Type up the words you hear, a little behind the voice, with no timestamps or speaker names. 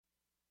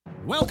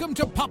Welcome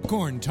to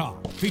Popcorn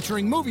Talk,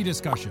 featuring movie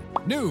discussion,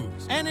 news,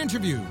 and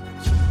interviews.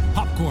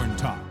 Popcorn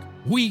Talk.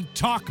 We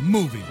talk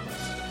movies.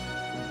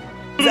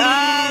 What's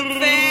up,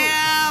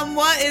 fam?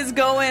 What is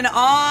going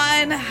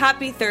on?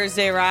 Happy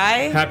Thursday,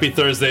 Rye. Happy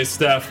Thursday,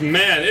 Steph.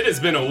 Man, it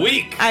has been a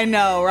week. I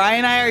know. Rye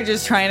and I are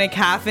just trying to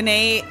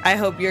caffeinate. I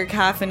hope you're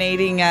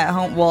caffeinating at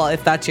home. Well,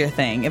 if that's your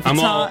thing. If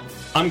it's not...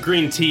 I'm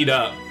green teed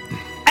up.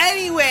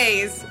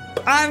 Anyways,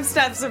 I'm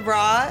Steph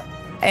Sabra,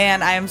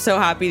 and I am so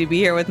happy to be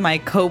here with my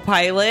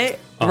co-pilot,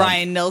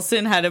 Ryan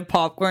Nilsson, head of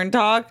Popcorn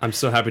Talk. I'm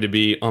so happy to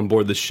be on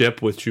board the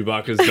ship with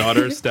Chewbacca's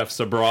daughter, Steph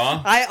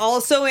Sabra. I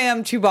also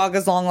am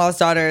Chewbacca's long-lost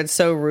daughter. It's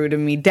so rude of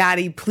me.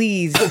 Daddy,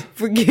 please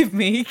forgive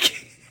me.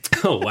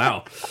 Oh,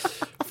 wow.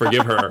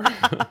 Forgive her.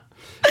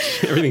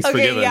 Everything's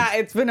forgiven. Yeah,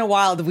 it's been a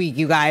wild week,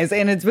 you guys,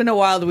 and it's been a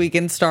wild week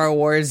in Star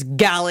Wars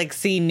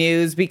Galaxy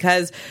news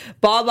because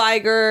Bob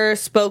Iger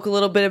spoke a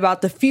little bit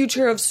about the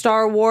future of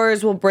Star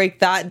Wars. We'll break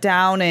that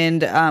down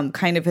and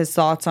kind of his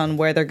thoughts on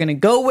where they're going to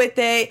go with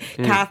it.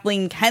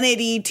 Kathleen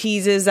Kennedy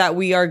teases that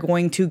we are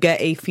going to get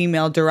a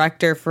female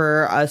director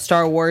for a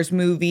Star Wars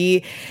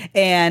movie,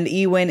 and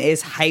Ewan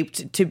is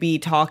hyped to be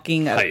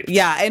talking.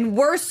 Yeah, and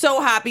we're so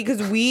happy because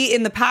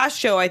in the past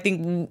show, I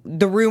think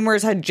the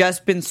rumors had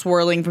just been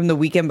swirling from the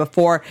weekend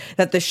before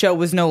that the show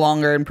was no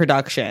longer in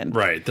production.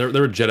 Right. There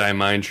were Jedi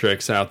mind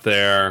tricks out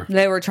there.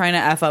 They were trying to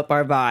F up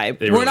our vibe.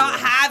 We're not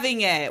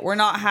having it. We're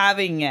not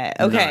having it.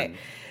 Okay. None.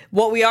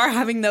 What we are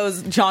having, though,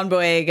 is John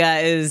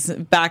Boyega is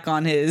back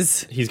on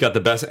his... He's got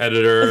the best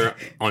editor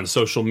on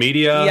social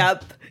media.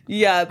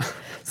 Yep.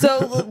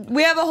 So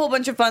we have a whole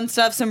bunch of fun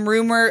stuff.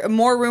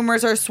 More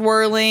rumors are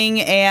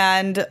swirling,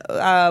 and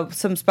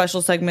some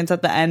special segments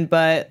at the end.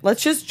 But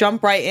let's just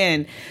jump right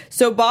in.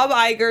 So Bob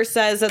Iger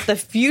says that the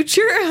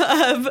future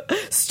of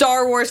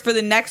Star Wars for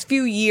the next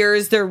few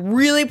years, they're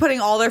really putting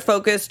all their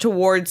focus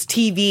towards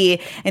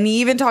TV. And he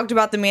even talked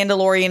about The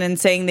Mandalorian and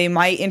saying they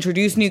might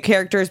introduce new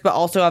characters, but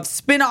also have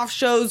spin-off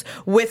shows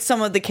with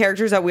some of the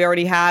characters that we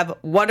already have.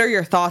 What are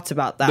your thoughts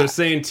about that? They're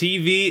saying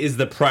TV is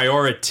the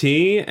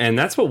priority, and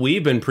that's what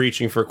we've been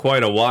preaching for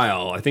quite a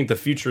while. I think the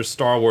future of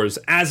Star Wars,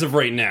 as of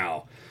right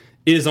now,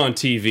 is on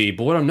TV.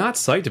 But what I'm not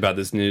psyched about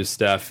this news,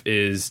 Steph,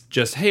 is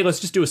just, hey, let's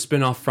just do a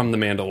spinoff from The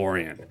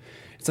Mandalorian.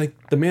 It's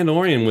like The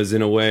Mandalorian was,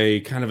 in a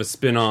way, kind of a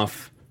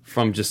spinoff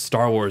from just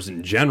Star Wars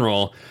in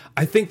general.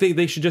 I think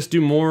they should just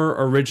do more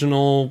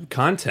original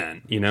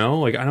content, you know?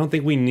 Like, I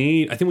think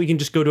we can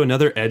just go to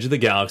another edge of the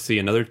galaxy,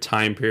 another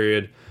time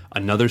period,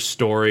 another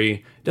story.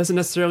 It doesn't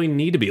necessarily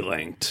need to be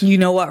linked. You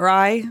know what,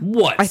 Rye?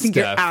 What, I think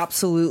Steph? You're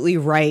absolutely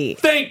right.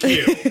 Thank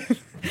you.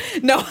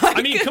 No,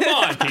 I mean, come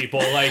on, people.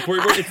 Like,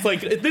 it's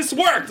like, this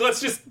worked. Let's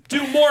just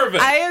do more of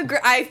it. I agree.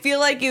 I feel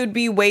like it would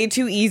be way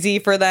too easy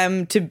for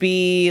them to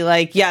be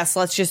like, yes,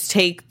 let's just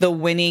take the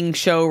winning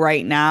show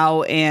right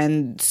now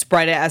and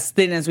spread it as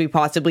thin as we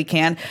possibly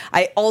can.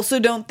 I also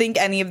don't think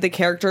any of the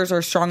characters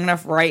are strong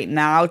enough right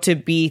now to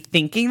be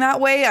thinking that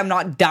way. I'm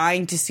not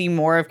dying to see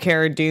more of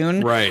Cara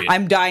Dune. Right.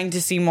 I'm dying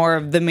to see more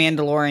of the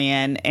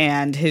Mandalorian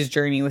and his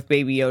journey with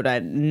Baby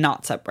Yoda,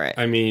 not separate.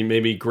 I mean,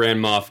 maybe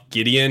Grand Moff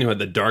Gideon, who had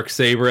the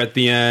Darksaber at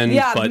the end.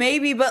 Yeah,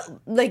 maybe, but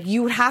like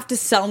you would have to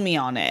sell me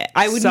on it.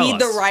 I would need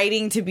the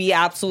writing to be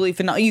absolutely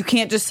phenomenal. You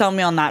can't just sell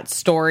me on that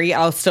story.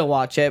 I'll still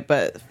watch it,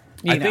 but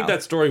I think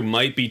that story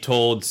might be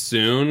told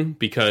soon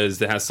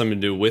because it has something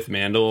to do with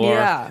Mandalore.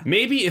 Yeah.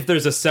 Maybe if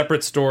there's a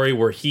separate story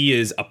where he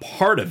is a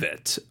part of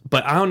it,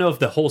 but I don't know if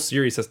the whole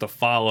series has to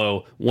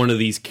follow one of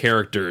these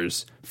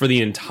characters for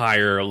the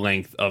entire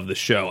length of the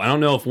show. I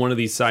don't know if one of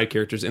these side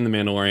characters in The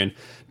Mandalorian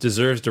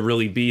deserves to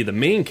really be the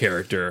main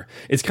character.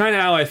 It's kind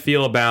of how I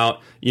feel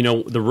about,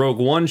 the Rogue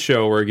One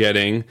show we're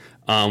getting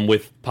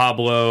with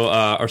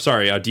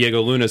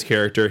Diego Luna's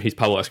character. He's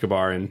Pablo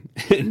Escobar in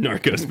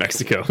Narcos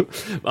Mexico.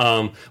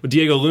 With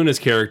Diego Luna's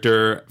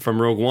character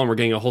from Rogue One, we're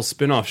getting a whole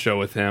spin-off show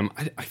with him.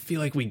 I feel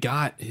like we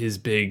got his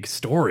big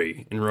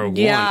story in Rogue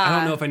One. I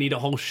don't know if I need a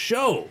whole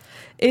show.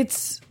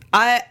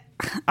 I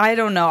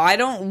don't know. I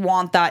don't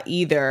want that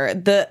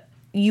either.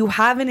 You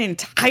have an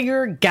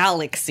entire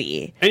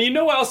galaxy. And you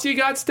know what else you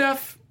got,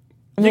 Steph?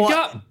 You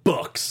got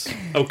books,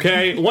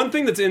 okay? One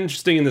thing that's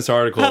interesting in this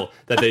article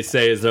that they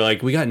say is they're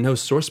like, we got no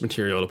source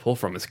material to pull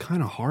from. It's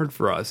kind of hard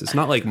for us. It's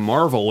not like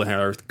Marvel with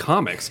our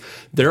comics.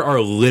 There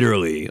are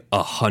literally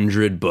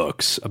 100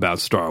 books about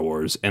Star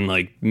Wars, and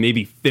like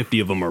maybe 50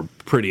 of them are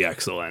pretty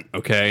excellent,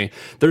 okay?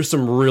 There's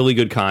some really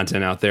good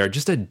content out there.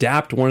 Just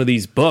adapt one of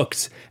these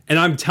books, and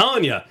I'm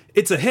telling you,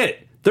 it's a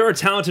hit. There are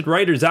talented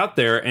writers out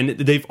there, and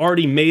they've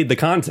already made the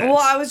content. Well,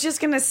 I was just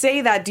going to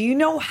say that. Do you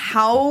know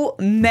how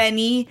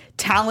many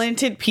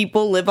talented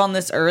people live on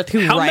this earth who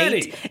write? How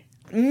many?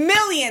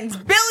 Millions,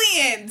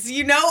 billions,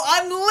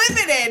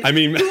 unlimited. I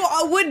mean,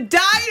 who would die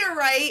to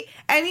write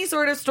any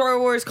sort of Star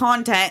Wars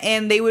content,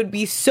 and they would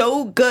be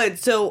so good.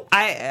 So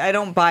I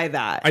don't buy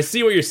that. I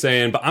see what you're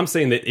saying, but I'm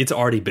saying that it's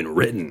already been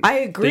written. I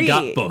agree. They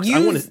got books.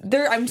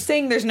 I'm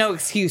saying there's no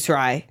excuse,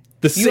 Rye.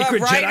 The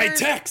secret Jedi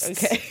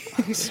texts. Okay.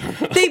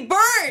 They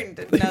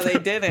burned. No, they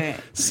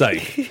didn't.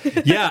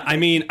 Psych. Yeah, I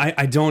mean,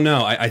 I don't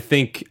know. I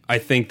think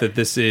that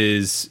this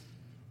is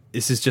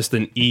this is just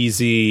an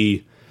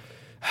easy.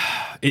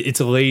 It's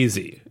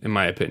lazy, in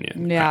my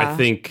opinion. Yeah. I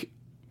think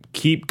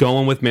keep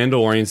going with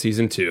Mandalorian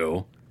season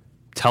 2.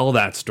 Tell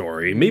that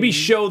story. Maybe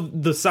show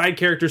the side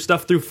character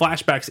stuff through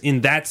flashbacks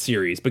in that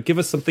series, but give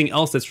us something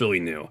else that's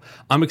really new.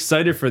 I'm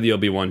excited for the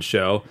Obi-Wan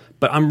show,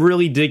 but I'm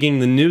really digging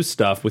the new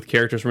stuff with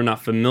characters we're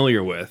not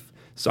familiar with.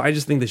 So I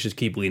just think they should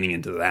keep leaning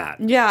into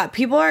that. Yeah,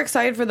 people are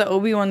excited for the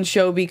Obi-Wan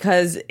show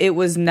because it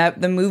was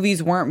the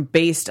movies weren't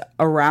based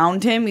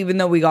around him, even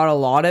though we got a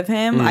lot of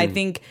him. I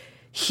think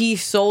he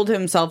sold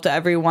himself to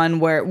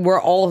everyone where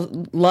we're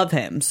all love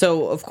him.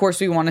 So of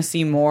course we want to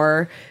see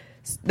more.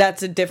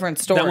 That's a different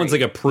story. That one's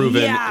like a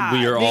proven,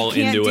 we are all into it.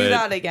 They can't do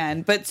that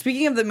again. But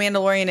speaking of The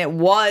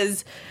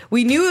Mandalorian,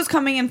 we knew it was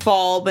coming in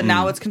fall, but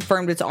now it's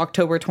confirmed it's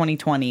October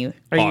 2020.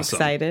 Are you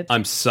excited?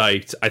 I'm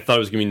psyched. I thought it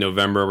was going to be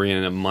November. We're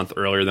getting a month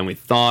earlier than we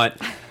thought.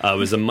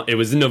 It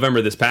was in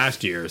November this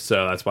past year,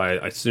 so that's why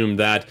I assumed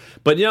that.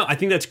 But, I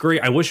think that's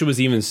great. I wish it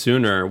was even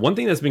sooner. One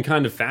thing that's been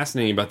kind of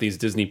fascinating about these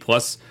Disney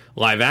Plus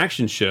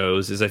live-action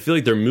shows is I feel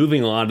like they're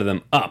moving a lot of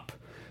them up.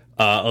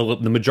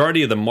 The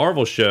majority of the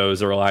Marvel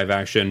shows are live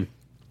action.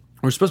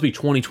 We're supposed to be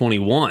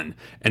 2021,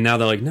 and now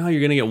they're like, no, you're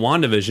going to get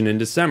WandaVision in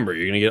December.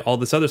 You're going to get all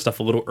this other stuff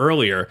a little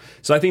earlier.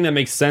 So I think that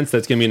makes sense that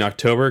it's going to be in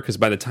October, because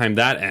by the time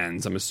that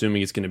ends, I'm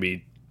assuming it's going to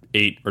be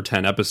 8 or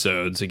 10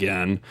 episodes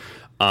again.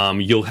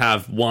 You'll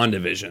have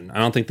WandaVision. I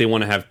don't think they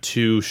want to have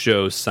 2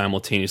 shows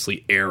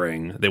simultaneously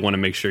airing. They want to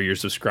make sure you're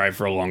subscribed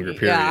for a longer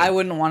period. Yeah, I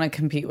wouldn't want to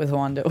compete with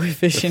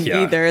WandaVision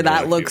either.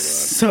 That looks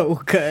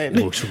so good.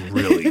 It looks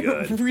really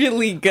good.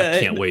 Really good. I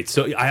can't wait.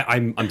 So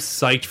I'm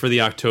psyched for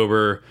the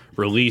October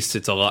release.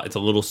 It's a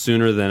little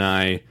sooner than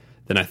I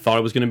thought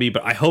it was going to be,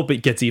 but I hope it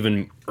gets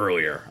even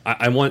earlier.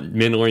 I want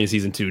Mandalorian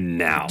season 2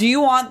 now. Do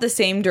you want the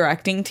same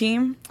directing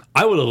team?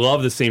 I would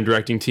love the same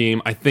directing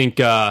team. I think,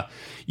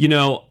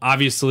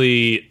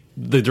 obviously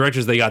the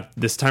directors they got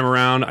this time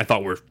around, I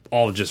thought were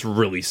all just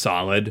really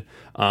solid.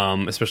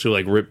 Especially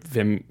like Rip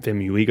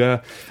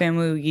Famuyiwa.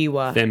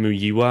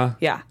 Famuyiwa.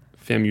 Yeah.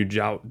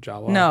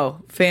 Famuyiwa.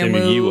 No,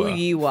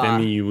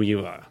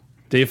 Famuyiwa.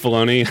 Dave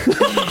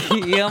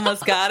Filoni. You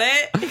almost got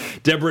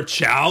it. Deborah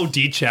Chow,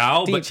 D.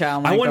 Chow.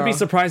 I wouldn't be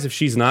surprised if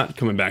she's not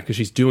coming back, because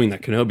she's doing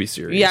that Kenobi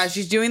series. Yeah,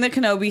 she's doing the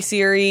Kenobi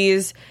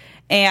series.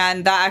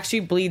 And that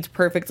actually bleeds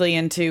perfectly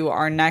into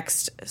our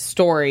next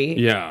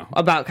story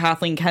about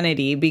Kathleen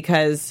Kennedy,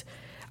 because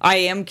I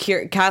am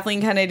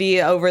Kathleen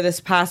Kennedy, over this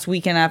past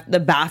weekend at the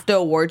BAFTA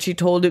Awards, she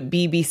told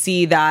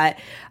BBC that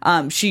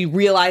she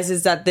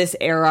realizes that this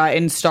era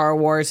in Star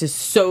Wars is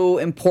so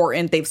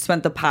important. They've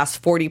spent the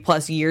past 40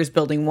 plus years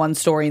building one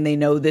story, and they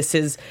know this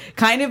is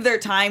kind of their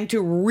time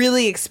to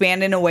really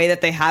expand in a way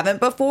that they haven't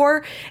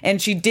before. And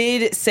she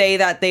did say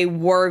that they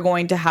were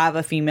going to have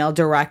a female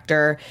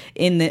director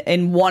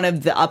in one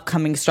of the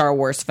upcoming Star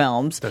Wars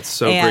films. That's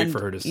so great for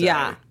her to say.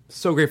 Yeah.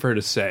 So great for her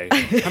to say.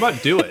 How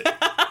about do it?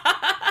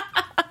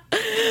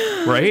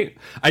 Right?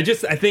 I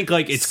think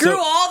like it's Screw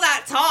all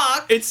that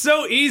talk. It's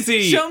so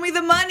easy. Show me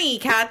the money,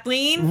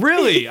 Kathleen.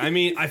 Really? I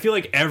mean, I feel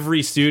like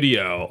every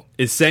studio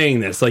is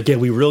saying this. Like, yeah,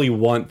 we really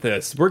want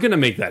this. We're going to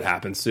make that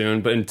happen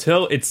soon. But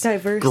until it's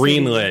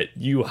greenlit,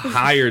 you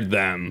hired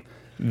them.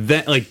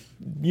 Then, like,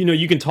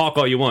 you can talk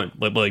all you want,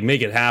 but like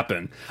make it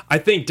happen. I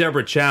think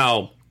Deborah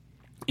Chow,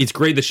 it's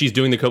great that she's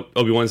doing the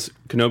Obi-Wan's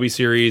Kenobi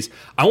series.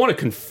 I want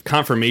a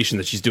confirmation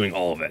that she's doing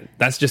all of it.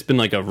 That's just been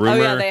like a rumor. Oh,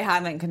 yeah, they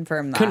haven't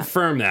confirmed that.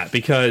 Confirm that,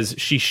 because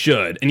she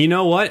should. And you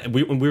know what?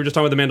 We were just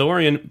talking about the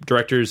Mandalorian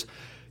directors.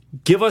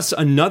 Give us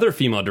another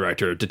female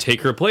director to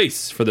take her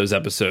place for those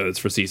episodes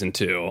for season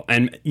 2.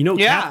 And,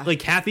 like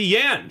Kathy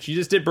Yan. She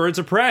just did Birds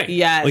of Prey.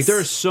 Yes. Like, there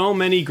are so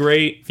many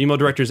great female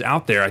directors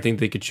out there I think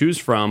they could choose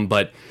from.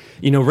 But,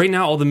 right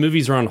now all the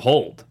movies are on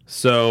hold.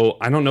 So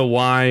I don't know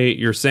why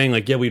you're saying,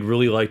 like, yeah, we'd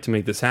really like to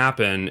make this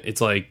happen. It's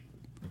like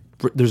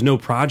there's no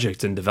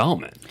projects in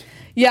development.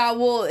 Yeah,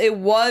 well, it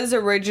was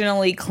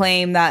originally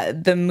claimed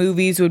that the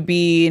movies would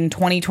be in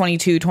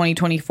 2022,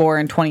 2024,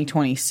 and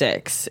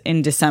 2026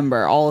 in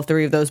December, all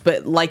 3 of those.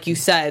 But like you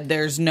said,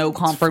 there's no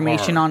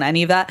confirmation on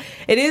any of that.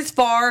 It is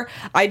far.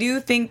 I do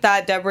think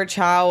that Deborah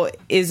Chow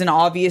is an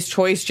obvious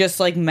choice, just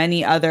like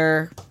many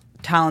other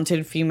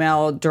talented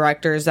female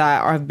directors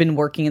that have been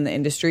working in the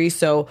industry.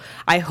 So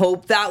I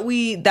hope that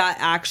that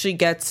actually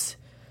gets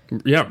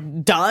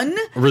done,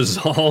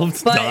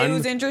 resolved. But done. It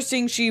was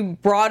interesting. She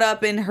brought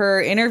up in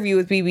her interview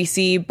with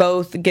BBC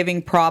both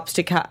giving props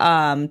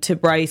to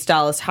Bryce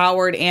Dallas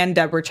Howard and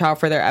Deborah Chow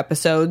for their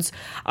episodes.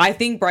 I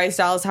think Bryce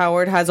Dallas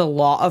Howard has a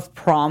lot of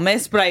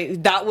promise,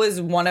 but that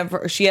was one of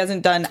her. She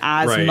hasn't done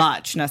as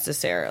much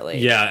necessarily.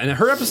 Yeah, and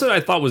her episode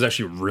I thought was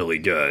actually really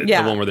good.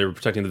 Yeah. The one where they were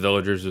protecting the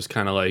villagers was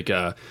kind of like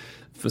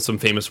some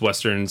famous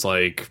westerns,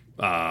 like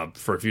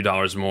For a Few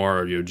Dollars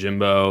More, or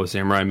Yojimbo,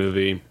 samurai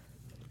movie.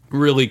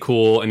 Really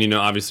cool. And,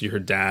 obviously her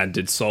dad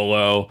did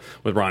Solo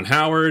with Ron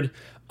Howard.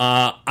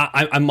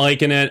 I'm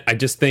liking it. I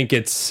just think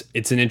it's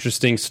an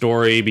interesting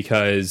story,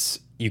 because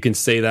you can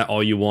say that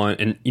all you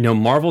want. And,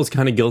 Marvel's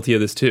kind of guilty of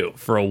this too.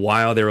 For a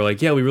while, they were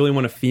like, yeah, we really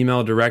want a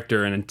female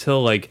director. And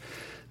until, like,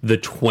 the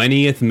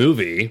 20th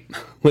movie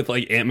with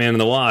like Ant-Man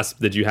and the Wasp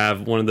that you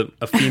have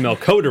a female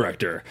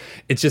co-director.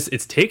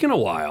 It's taken a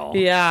while.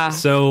 Yeah.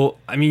 So,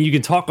 I mean, you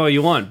can talk all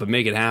you want, but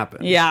make it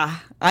happen. Yeah,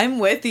 I'm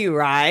with you,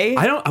 Rye.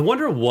 I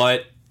wonder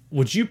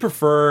would you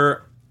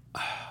prefer,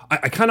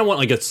 I kind of want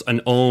like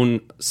an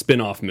own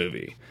spin-off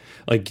movie.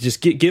 Like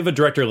just give a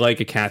director like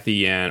a Kathy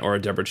Yan or a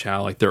Deborah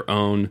Chow like their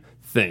own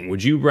thing.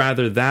 Would you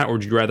rather that, or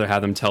would you rather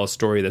have them tell a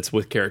story that's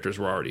with characters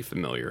we're already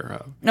familiar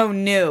of? No,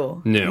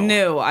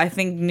 new. I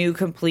think new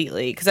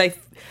completely, because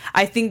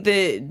I think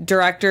the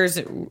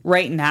directors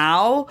right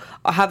now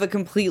have a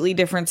completely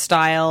different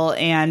style,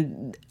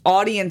 and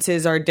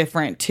audiences are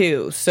different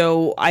too.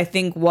 So I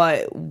think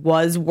what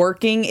was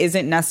working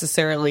isn't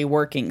necessarily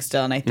working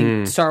still, and I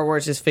think Star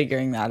Wars is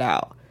figuring that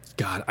out.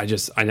 God,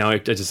 I know I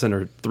just sent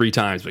her 3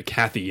 times, but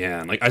Kathy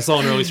Yan, like I saw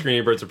an early screening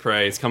of Birds of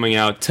Prey. It's coming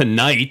out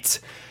tonight.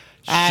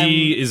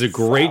 She is a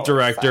great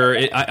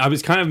director. I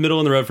was kind of middle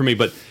in the road for me,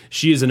 but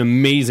she is an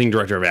amazing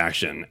director of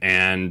action,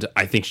 and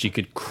I think she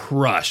could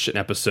crush an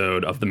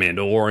episode of The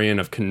Mandalorian,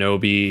 of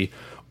Kenobi,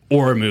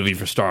 or a movie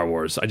for Star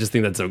Wars. I just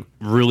think that's a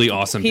really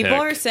awesome pick.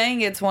 People are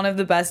saying it's one of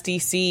the best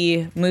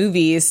DC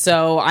movies,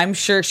 so I'm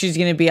sure she's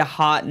going to be a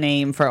hot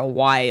name for a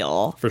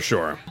while. For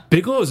sure.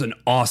 Bigelow is an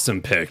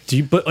awesome pick.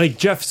 But like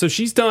Jeff, so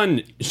she's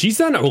done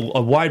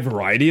a wide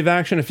variety of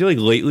action. I feel like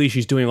lately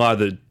she's doing a lot of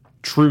the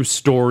true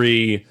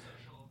story,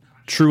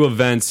 true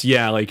events.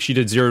 Yeah, like she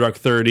did Zero Dark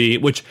 30,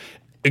 which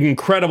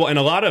incredible. And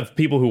a lot of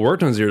people who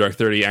worked on Zero Dark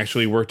 30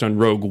 actually worked on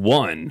Rogue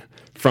One,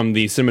 from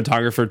the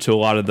cinematographer to a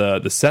lot of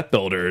the set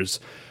builders.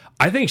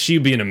 I think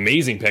she'd be an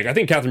amazing pick. I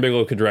think Catherine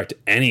Bigelow could direct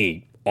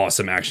any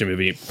awesome action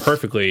movie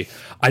perfectly.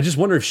 I just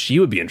wonder if she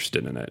would be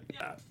interested in it.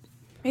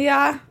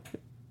 Yeah.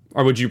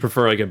 Or would you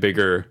prefer like a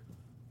bigger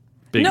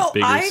No,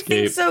 I escape?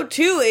 think so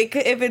too.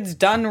 If it's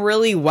done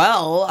really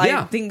well,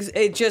 Yeah. I think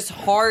it's just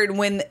hard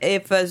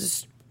if a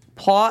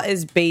plot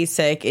is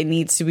basic, it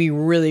needs to be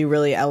really,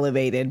 really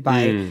elevated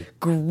by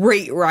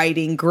great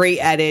writing, great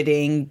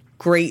editing,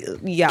 great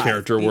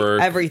character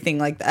work, everything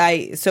like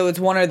that. So it's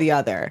one or the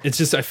other. It's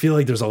just, I feel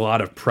like there's a lot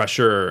of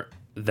pressure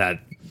that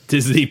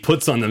Disney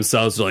puts on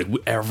themselves. Like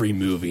every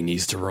movie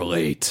needs to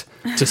relate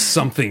to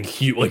something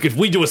huge. Like if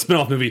we do a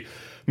spin-off movie,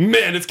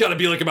 man, it's got to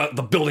be like about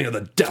the building of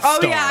the Death Star.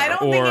 Oh yeah, I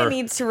don't think it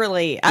needs to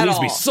relate at all. It needs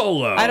to be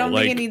solo. I don't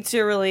think it needs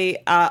to relate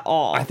at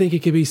all. I think it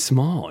could be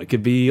small. It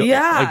could be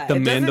like the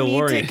it Mandalorian.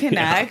 Doesn't need to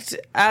connect.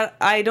 Yeah.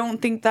 I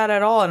don't think that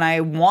at all, and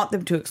I want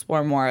them to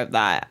explore more of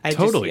that.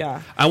 Totally.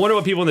 I wonder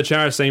what people in the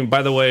chat are saying.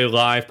 By the way,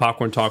 live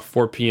Popcorn Talk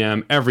 4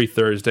 p.m. every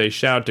Thursday.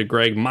 Shout out to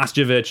Greg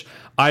Moskowitz,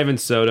 Ivan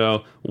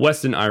Soto,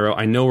 Weston Iro.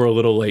 I know we're a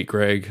little late,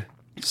 Greg.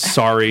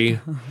 Sorry.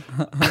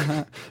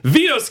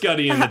 Vito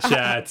Scuddy in the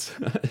chat.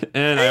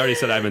 And I already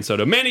said Ivan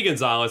Soto. Manny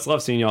Gonzalez.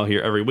 Love seeing y'all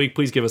here every week.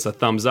 Please give us a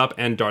thumbs up.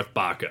 And Darth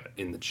Baca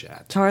in the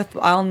chat.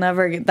 I'll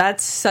never get...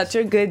 That's such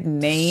a good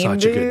name,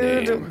 Such dude.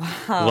 a good name.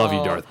 Wow. Love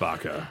you, Darth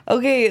Baca.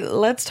 Okay,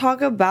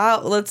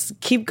 let's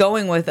keep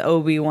going with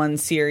Obi-Wan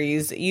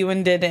series.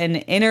 Ewan did an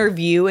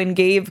interview and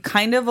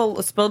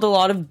spilled a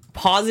lot of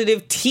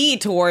positive tea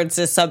towards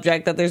this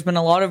subject, that there's been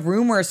a lot of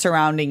rumors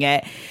surrounding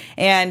it.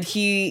 And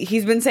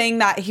he's been saying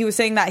that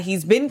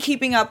he's been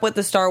keeping up with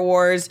the Star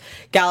Wars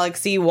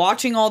galaxy,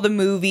 watching all the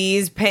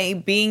movies,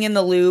 being in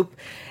the loop.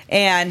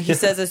 And he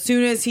says as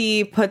soon as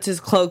he puts his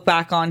cloak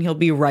back on, he'll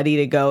be ready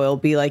to go. It'll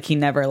be like he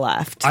never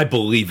left. I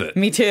believe it.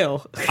 Me too.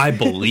 I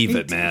believe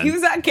it, man. He was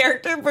that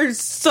character for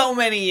so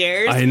many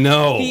years. I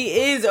know.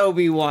 He is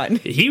Obi-Wan.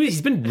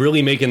 He's been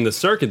really making the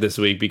circuit this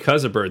week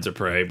because of Birds of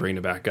Prey, bringing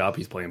it back up.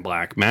 He's playing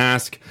Black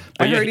Mask.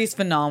 But I heard he's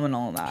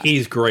phenomenal in that.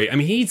 He's great. I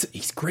mean,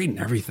 he's great in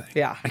everything.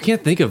 Yeah. I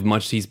can't think of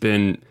much he's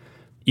been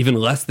even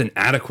less than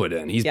adequate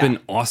in. He's been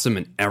awesome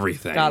in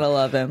everything. Gotta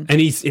love him. And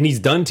he's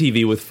done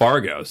TV with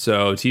Fargo,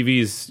 so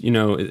TV's,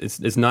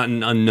 it's not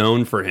an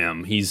unknown for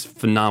him. He's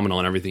phenomenal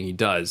in everything he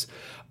does.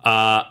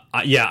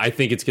 I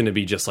think it's going to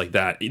be just like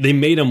that. They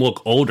made him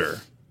look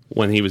older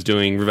when he was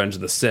doing Revenge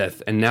of the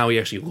Sith, and now he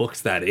actually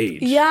looks that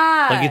age.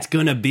 Yeah. Like it's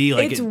gonna be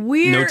like it's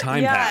weird. No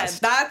time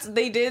passed. The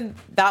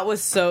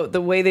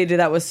way they did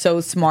that was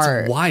so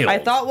smart. It's wild. I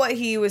thought what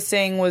he was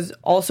saying was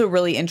also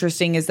really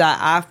interesting, is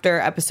that after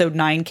episode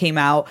 9 came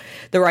out,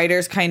 the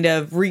writers kind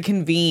of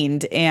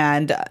reconvened,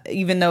 and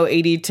even though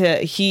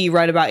he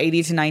read about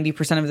 80 to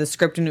 90% of the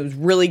script and it was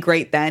really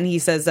great then, he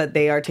says that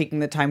they are taking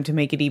the time to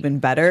make it even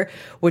better,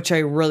 which I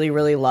really,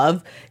 really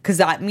love, because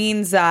that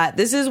means that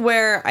this is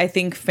where I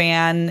think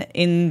fan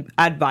in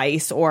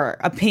advice or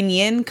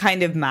opinion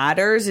kind of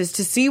matters, is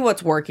to see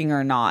what's working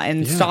or not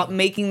and stop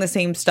making the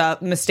same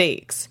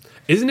mistakes.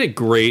 Isn't it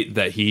great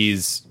that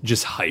he's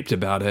just hyped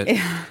about it?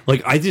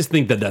 Like, I just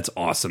think that that's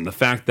awesome. The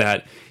fact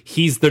that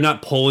they're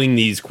not pulling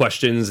these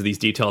questions, these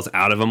details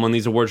out of him on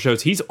these award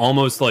shows. He's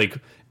almost like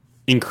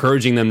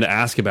encouraging them to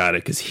ask about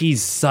it because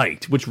he's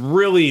psyched, which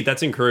really,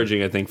 that's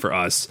encouraging, I think, for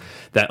us,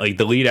 that like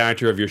the lead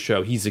actor of your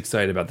show, he's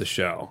excited about the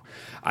show.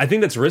 I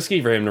think that's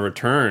risky for him to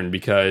return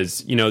because,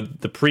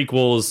 the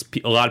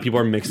prequels, a lot of people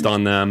are mixed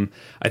on them.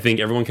 I think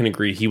everyone can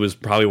agree he was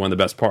probably one of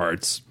the best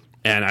parts.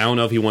 And I don't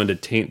know if he wanted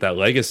to taint that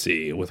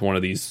legacy with one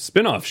of these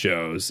spin-off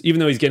shows. Even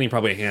though he's getting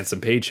probably a handsome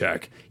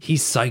paycheck,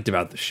 he's psyched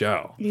about the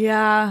show.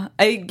 Yeah,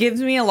 it gives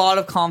me a lot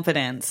of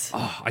confidence.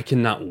 Oh, I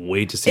cannot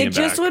wait to see him It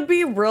just back. would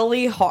be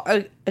really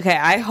hard. Okay,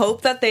 I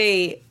hope that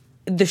the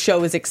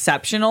show is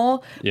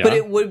exceptional, Yeah. but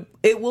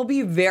it will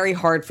be very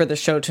hard for the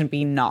show to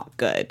be not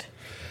good.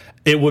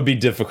 It would be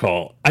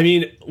difficult. I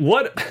mean,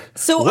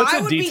 what's I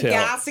a would detail? be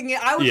gassing it.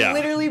 I would Yeah.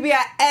 literally be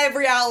at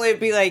every outlet,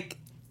 be like,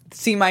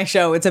 see my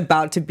show. It's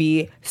about to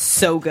be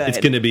so good. It's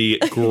going to be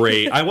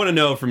great. I want to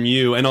know from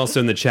you and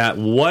also in the chat,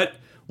 what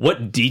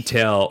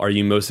detail are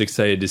you most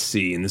excited to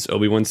see in this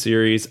Obi-Wan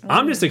series?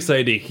 I'm just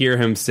excited to hear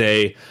him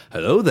say,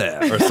 hello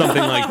there, or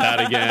something like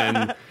that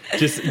again.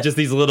 Just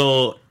these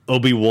little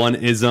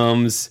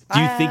Obi-Wan-isms. Do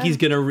you think he's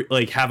going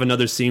to have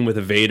another scene with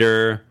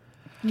Vader?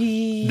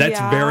 That's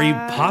very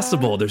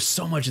possible. There's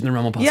so much in the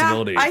realm of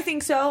possibility. Yeah, I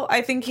think so.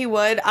 I think he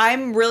would.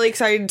 I'm really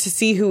excited to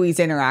see who he's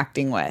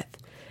interacting with.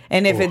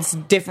 And if it's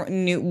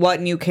different,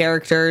 what new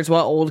characters,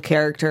 what old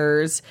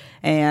characters,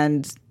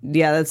 and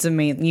yeah, that's the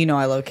main.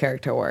 I love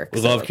character work.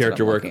 We so love that's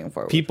character what I'm work. looking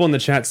forward. People in the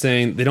chat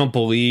saying they don't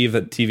believe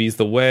that TV's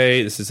the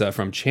way. This is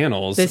from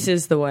Channels. This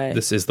is the way.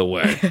 This is the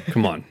way.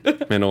 Come on,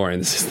 Mandalorian.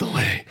 This is the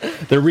way.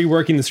 They're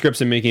reworking the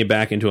scripts and making it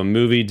back into a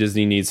movie.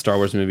 Disney needs Star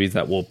Wars movies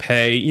that will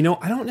pay.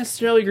 I don't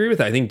necessarily agree with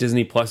that. I think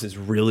Disney Plus is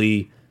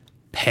really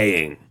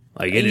paying.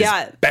 It is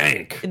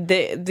bank.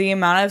 The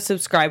amount of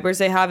subscribers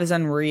they have is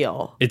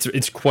unreal.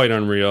 It's quite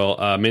unreal.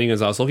 Manny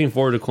Gonzalez looking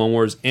forward to Clone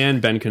Wars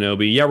and Ben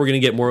Kenobi. Yeah, we're gonna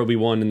get more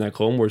Obi-Wan in that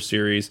Clone Wars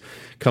series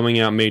coming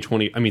out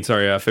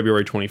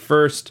February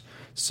 21st.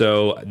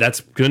 So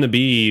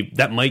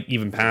that might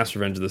even pass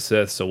Revenge of the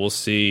Sith. So we'll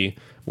see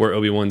where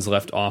Obi-Wan's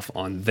left off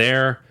on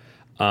there.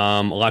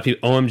 A lot of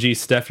people. OMG,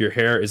 Steph, your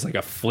hair is like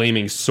a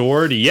flaming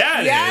sword.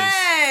 Yeah,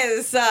 it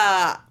is.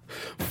 Yes.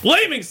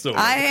 Flaming sword.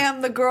 I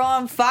am the girl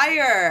on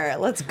fire.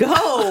 Let's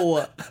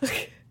go.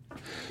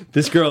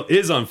 This girl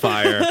is on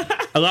fire.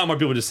 A lot more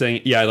people just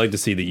saying, yeah, I'd like to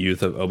see the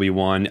youth of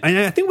Obi-Wan. And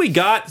I think we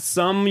got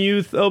some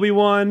youth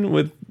Obi-Wan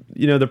with,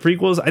 the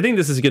prequels. I think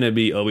this is going to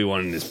be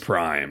Obi-Wan in his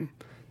prime.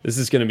 This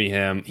is going to be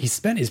him. He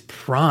spent his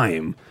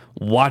prime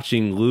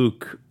watching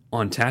Luke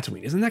on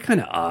Tatooine. Isn't that kind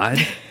of odd?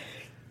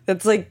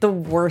 That's like the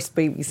worst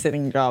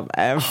babysitting job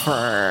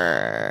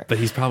ever. But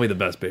he's probably the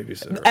best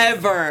babysitter.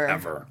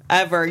 Ever.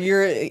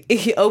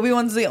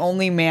 Obi-Wan's the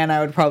only man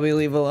I would probably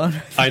leave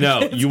alone. I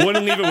know. You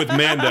wouldn't leave it with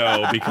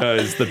Mando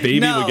because the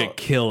baby would get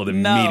killed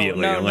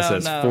immediately unless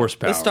it's force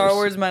powers. The Star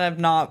Wars men have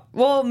not.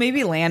 Well,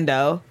 maybe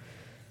Lando.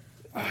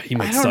 He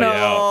might I don't sell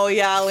know.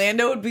 you out. Yeah,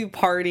 Lando would be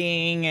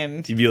partying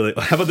and. You'd be like,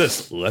 how about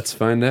this? Let's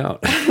find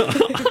out.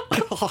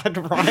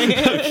 God, Ryan.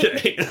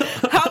 Okay.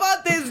 How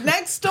about this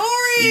next story?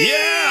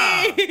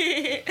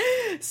 Yeah.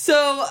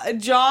 So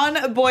John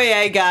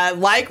Boyega,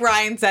 like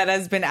Ryan said,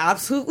 has been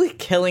absolutely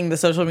killing the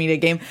social media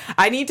game.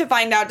 I need to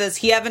find out, does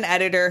he have an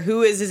editor?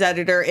 Who is his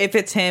editor? If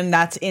it's him,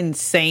 that's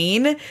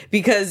insane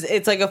because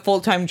it's like a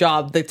full-time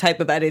job, the type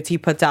of edits he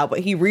puts out. But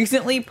he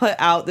recently put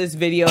out this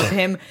video of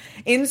him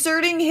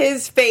inserting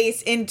his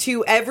face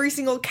into every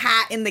single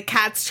cat in the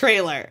Cats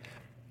trailer.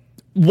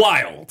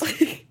 Wild.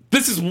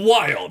 This is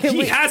wild.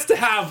 He has to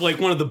have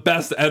one of the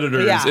best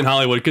editors in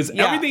Hollywood because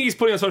everything he's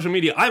putting on social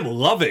media, I'm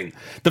loving.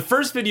 The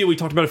first video we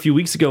talked about a few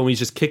weeks ago when he's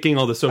just kicking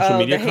all the social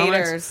media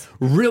comments, haters.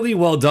 really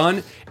well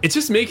done. It's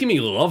just making me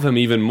love him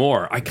even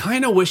more. I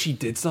kind of wish he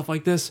did stuff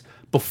like this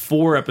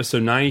before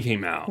Episode 9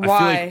 came out.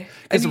 Why?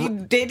 I feel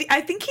like,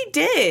 I think he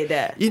did.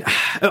 I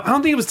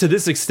don't think it was to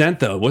this extent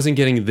though. It wasn't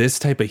getting this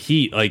type of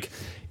heat.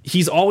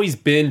 He's always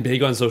been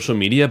big on social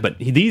media, but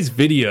these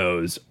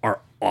videos are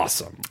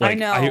awesome. I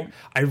know.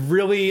 I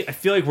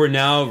feel like we're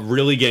now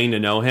really getting to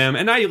know him.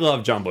 And I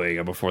love John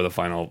Boyega before the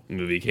final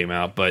movie came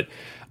out, but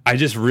I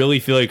just really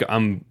feel like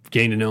I'm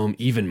getting to know him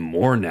even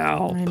more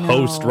now,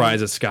 post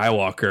Rise of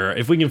Skywalker.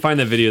 If we can find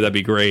that video, that'd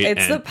be great.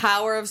 It's the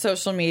power of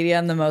social media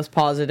in the most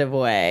positive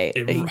way.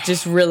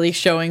 Just really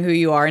showing who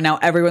you are. Now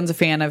everyone's a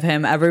fan of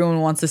him. Everyone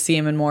wants to see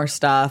him in more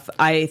stuff.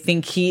 I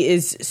think he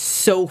is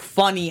so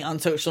funny on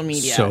social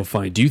media. So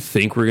funny. Do you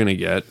think we're going to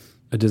get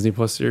a Disney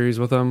Plus series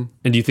with him?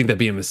 And do you think that'd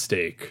be a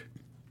mistake?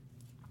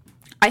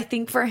 I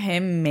think for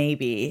him,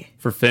 maybe.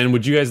 For Finn,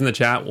 would you guys in the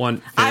chat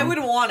want Finn? I would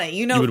want it.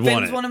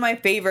 Finn's one of my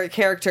favorite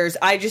characters.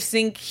 I just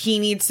think he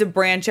needs to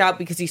branch out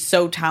because he's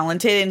so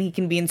talented and he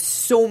can be in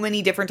so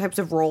many different types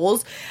of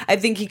roles. I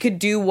think he could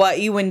do what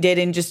Ewan did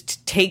and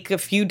just take a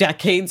few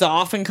decades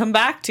off and come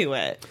back to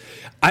it.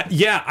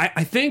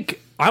 I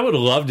think I would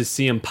love to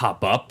see him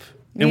pop up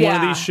in one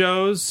of these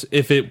shows.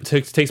 If it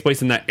takes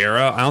place in that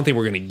era, I don't think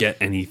we're going to get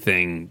any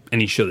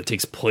show that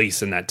takes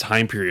place in that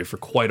time period for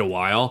quite a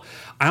while.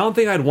 I don't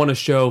think I'd want a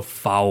show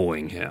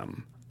following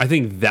him. I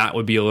think that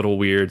would be a little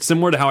weird.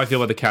 Similar to how I feel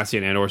about the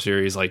Cassian Andor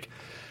series. I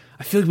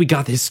feel like we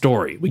got his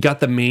story. We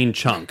got the main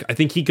chunk. I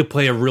think he could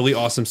play a really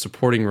awesome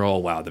supporting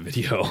role. Wow, the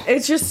video.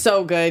 It's just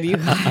so good, you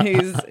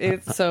guys.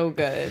 It's so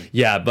good.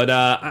 Yeah, but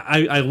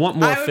I want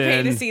more Finn. I would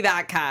pay to see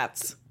that,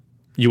 Cats.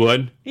 You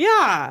would?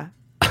 Yeah.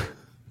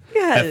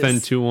 Yes.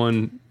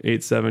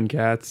 FN2187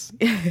 Cats.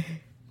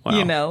 Wow.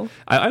 You know?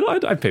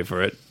 I'd pay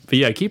for it. But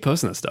yeah, keep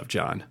posting that stuff,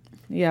 John.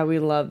 Yeah, we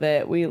love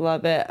it. We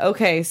love it.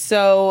 Okay,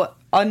 so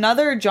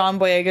another John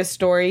Boyega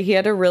story. He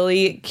had a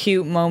really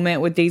cute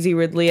moment with Daisy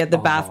Ridley at the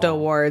BAFTA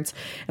Awards.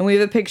 And we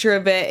have a picture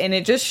of it, and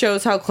it just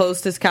shows how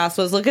close this cast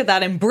was. Look at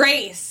that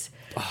embrace.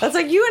 That's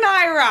like you and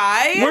I,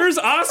 right? Where's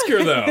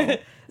Oscar, though?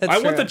 I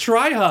want the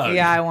try-hug.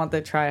 Yeah, I want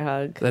the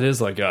try-hug. That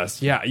is like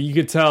us. Yeah, you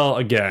could tell,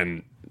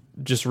 again,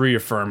 just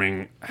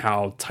reaffirming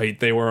how tight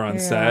they were on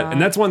set.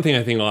 And that's one thing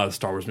I think a lot of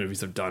Star Wars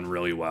movies have done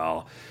really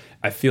well.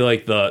 I feel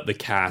like the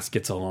cast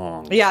gets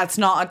along. Yeah, it's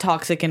not a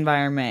toxic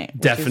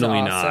environment. Definitely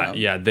awesome. not.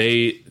 Yeah,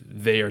 they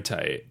are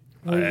tight.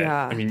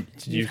 Yeah. I mean,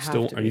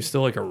 are you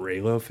still like a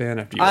Reylo fan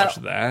after you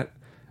watched that?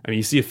 I mean,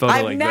 you see a photo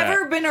I've like that. I've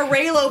never been a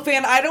Reylo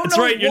fan. I don't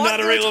know right, you're what not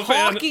a you're Reylo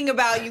fan. talking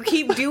about. You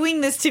keep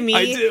doing this to me.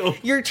 I do.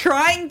 You're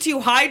trying to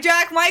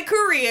hijack my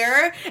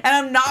career, and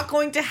I'm not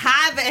going to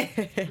have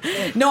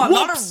it. No, I'm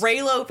not a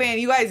Reylo fan.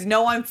 You guys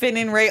know I'm Finn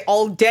and Rey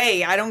all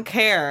day. I don't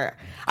care.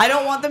 I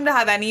don't want them to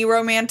have any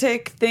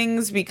romantic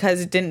things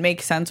because it didn't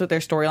make sense with their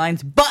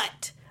storylines,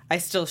 but I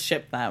still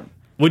ship them.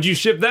 Would you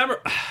ship them?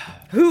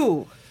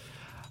 Who?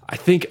 I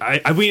think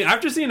I mean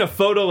after seeing a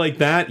photo like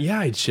that,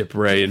 yeah, I'd ship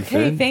Rey and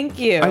Finn. Hey, thank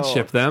you. I'd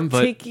ship them,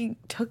 but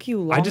took you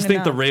long. I just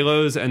think the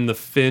Reylos and the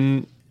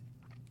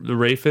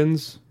Rey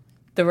Fins,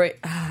 the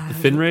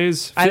Fin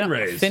Rays, Fin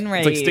Rays. It's like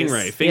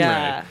Stingray,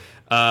 Yeah. Ray.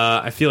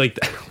 I feel like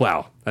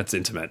wow, that's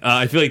intimate.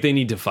 I feel like they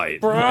need to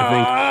fight.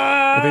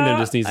 I think there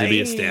just needs to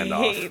be a standoff.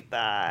 I hate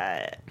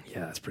that. Yeah,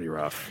 that's pretty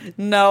rough.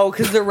 No,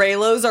 because the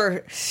Reylos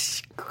are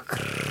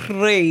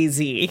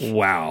crazy.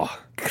 Wow.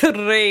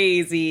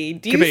 Crazy.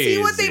 Do you see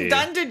what they've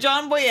done to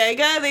John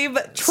Boyega? They've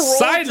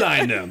trolled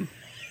sidelined him.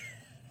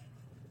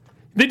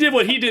 They did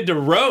what he did to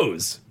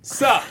Rose.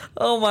 Sup?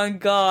 Oh my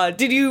god.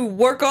 Did you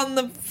work on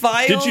the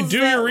files? Did you do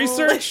your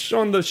research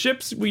on the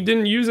ships we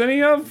didn't use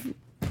any of?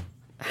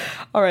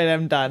 All right,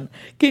 I'm done.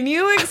 Can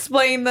you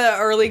explain the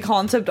early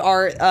concept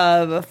art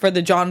for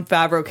the Jon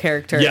Favreau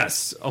character?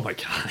 Yes. Oh my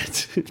god.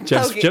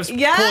 Jeff's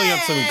pulling up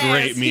some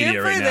great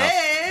media right now.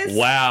 This.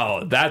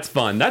 Wow, that's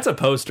fun. That's a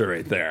poster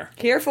right there.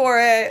 Here for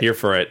it. Here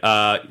for it.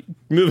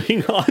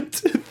 Moving on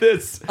to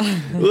this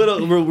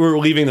little, we're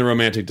leaving the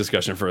romantic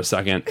discussion for a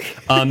second.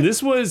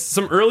 This was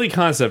some early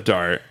concept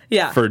art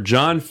for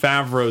Jon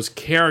Favreau's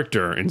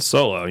character in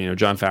Solo. You know,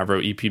 Jon Favreau,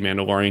 EP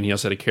Mandalorian. He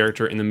also had a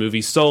character in the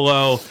movie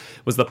Solo.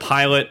 Was the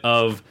pilot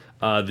of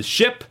the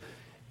ship.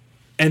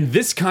 And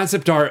this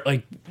concept art,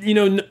 like, you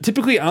know,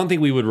 typically I don't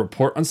think we would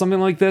report on something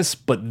like this,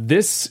 but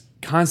this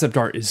concept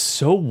art is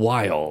so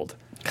wild.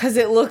 Because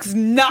it looks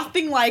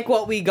nothing like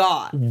what we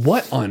got.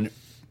 What on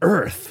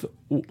earth?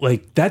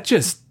 Like, that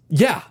just,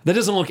 that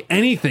doesn't look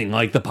anything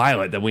like the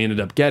pilot that we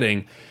ended up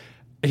getting.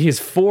 He has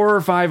 4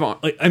 or 5 arms.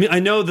 Like, I mean, I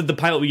know that the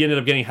pilot we ended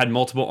up getting had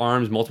multiple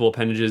arms, multiple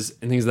appendages,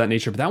 and things of that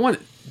nature, but that one,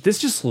 this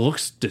just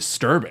looks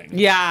disturbing.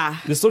 Yeah.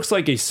 This looks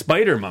like a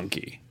spider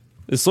monkey.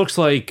 This looks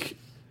like,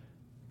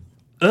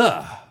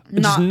 no.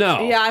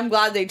 Yeah, I'm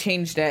glad they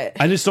changed it.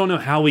 I just don't know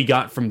how we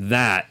got from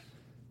that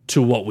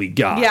to what we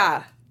got.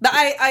 Yeah.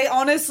 I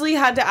honestly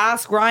had to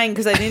ask Ryan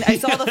because I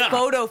saw the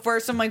photo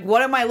first. I'm like,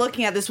 what am I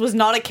looking at? This was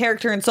not a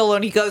character in Solo.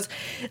 And he goes,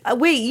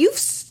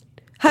 wait,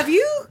 have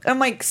you? I'm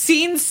like,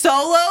 seen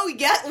Solo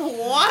yet?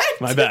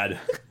 What? My bad.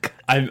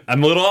 I'm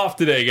a little off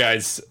today,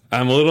 guys.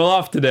 I'm a little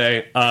off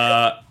today.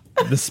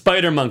 The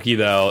spider monkey,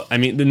 though, I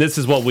mean, then this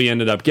is what we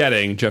ended up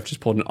getting. Jeff just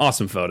pulled an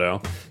awesome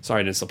photo. Sorry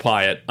I didn't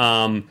supply it.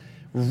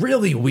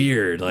 Really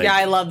weird. Like, yeah,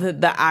 I love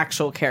the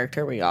actual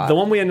character we got. The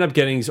one we ended up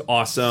getting is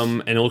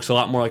awesome, and it looks a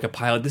lot more like a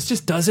pilot. This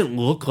just doesn't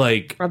look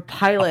like a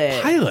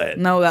pilot.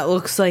 No, that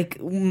looks like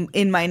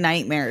in my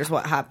nightmares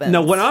what happened.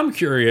 No, what I'm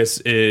curious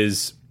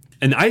is,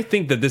 and I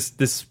think that this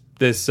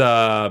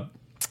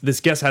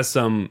guest has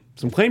some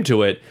claim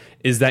to it,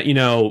 is that, you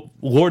know,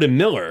 Lord and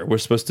Miller were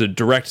supposed to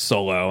direct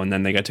Solo, and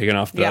then they got taken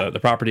off the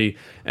property,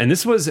 and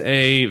this was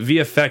a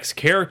VFX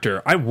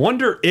character. I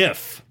wonder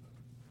if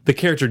the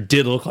character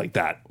did look like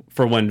that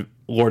for when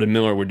Lord and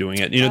Miller were doing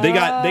it. You know, they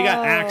got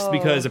axed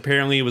because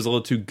apparently it was a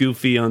little too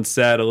goofy on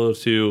set, a little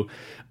too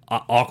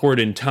awkward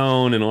in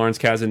tone, and Lawrence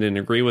Kasdan didn't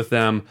agree with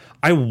them.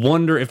 I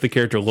wonder if the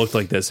character looked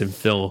like this in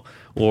Phil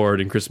Lord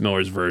and Chris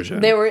Miller's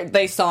version.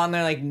 They saw and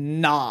they're like,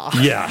 nah.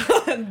 Yeah.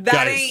 That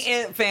Guys,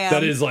 ain't it, fam.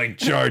 That is like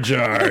Jar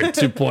Jar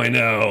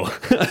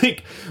 2.0.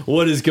 Like,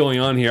 what is going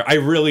on here? I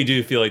really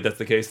do feel like that's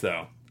the case,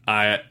 though.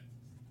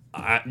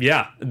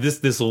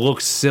 This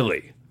looks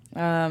silly.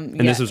 And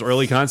this was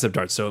early concept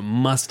art, so it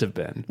must have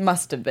been. Can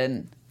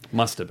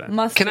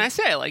I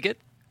say I like it?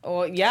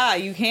 Oh, yeah,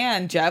 you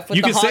can, Jeff, with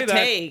You the can hot say that.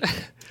 take.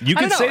 You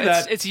can say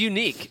that. It's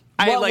unique.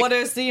 What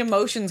is the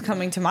emotions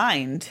coming to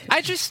mind?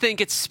 I just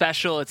think it's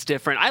special. It's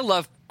different. I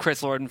love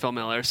Chris Lord and Phil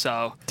Miller,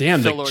 so...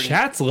 Damn, Phil the Lord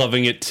chat's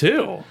loving it,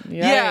 too. Yikes.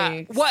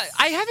 Yeah. What?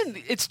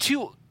 It's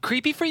too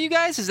creepy for you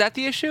guys? Is that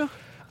the issue?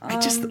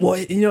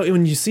 You know,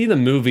 when you see the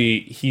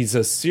movie, he's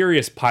a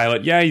serious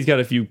pilot. Yeah, he's got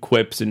a few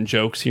quips and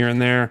jokes here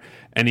and there,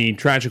 and he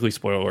tragically,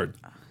 spoiler alert,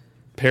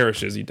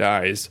 perishes. He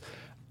dies.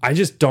 I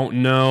just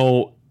don't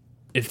know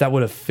if that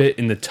would have fit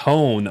in the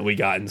tone that we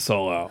got in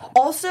Solo.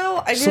 Also,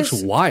 I It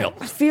looks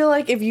wild. feel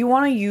like if you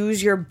want to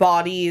use your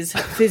body's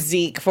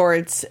physique for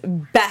its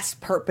best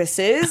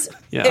purposes,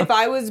 Yeah. if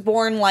I was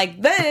born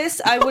like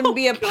this, I wouldn't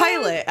be a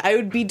pilot. I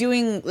would be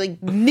doing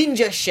like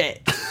ninja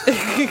shit.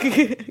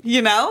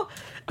 You know?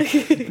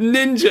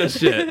 Ninja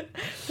shit.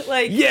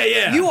 Like,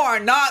 Yeah. you are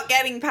not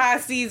getting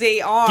past these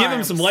 8 arms. Give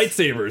him some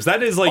lightsabers.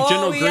 That is like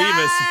General Grievous,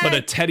 yeah. but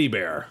a teddy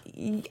bear.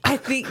 I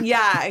think,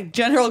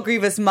 General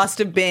Grievous must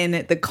have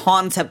been the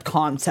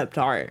concept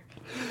art.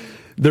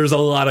 There's a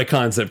lot of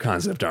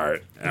concept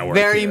art at work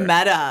Very here.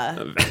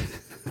 meta.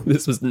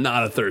 This was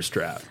not a thirst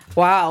trap.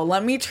 Wow,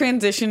 let me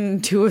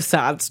transition to a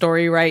sad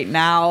story right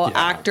now.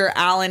 Yeah. Actor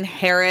Alan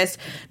Harris,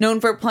 known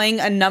for playing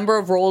a number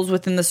of roles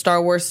within the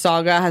Star Wars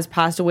saga, has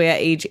passed away at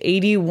age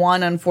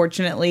 81,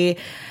 unfortunately.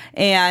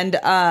 And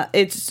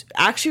it's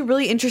actually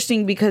really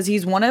interesting because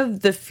he's one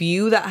of the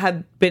few that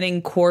have been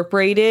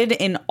incorporated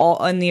in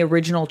the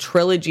original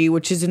trilogy,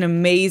 which is an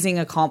amazing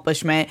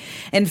accomplishment.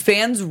 And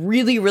fans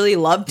really, really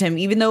loved him.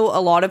 Even though a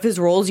lot of his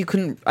roles you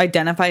couldn't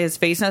identify his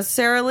face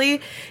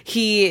necessarily,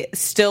 he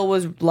still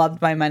was loved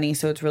by many.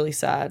 So it's really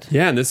sad.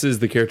 Yeah, and this is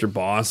the character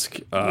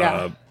Bosk.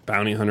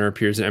 Bounty hunter,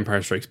 appears in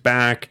Empire Strikes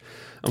Back.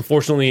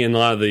 Unfortunately, in a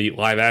lot of the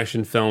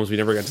live-action films, we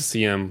never got to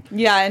see him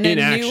and in in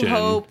action. New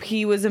Hope,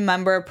 he was a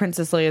member of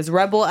Princess Leia's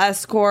Rebel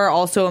Escort,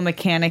 also a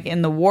mechanic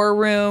in the War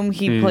Room.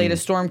 He played a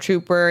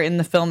stormtrooper in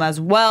the film as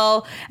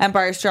well.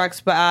 Empire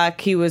Strikes Back,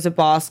 he was a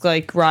boss,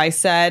 like Rye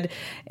said,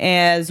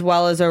 as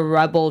well as a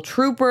Rebel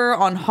trooper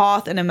on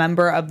Hoth and a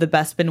member of the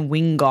Bespin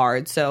Wing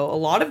Guard. So a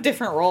lot of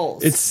different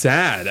roles. It's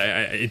sad.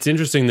 It's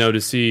interesting, though, to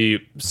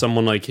see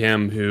someone like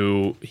him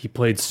who he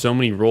played so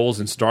many roles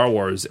in Star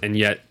Wars, and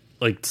yet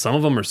like some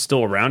of them are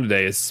still around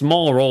today, as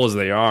small a role as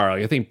they are.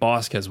 Like I think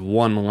Bosk has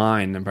one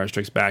line in Empire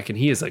Strikes Back, and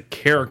he is a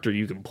character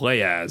you can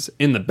play as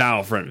in the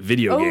Battlefront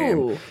video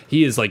game.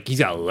 He is like, he's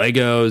got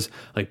Legos.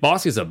 Like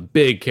Bosk is a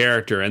big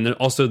character, and then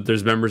also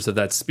there's members of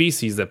that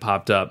species that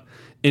popped up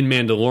in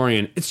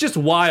Mandalorian. It's just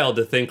wild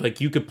to think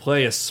like you could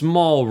play a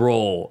small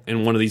role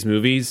in one of these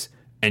movies,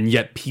 and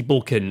yet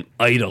people can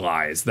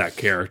idolize that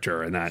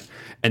character and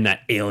that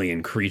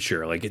alien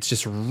creature. Like, it's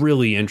just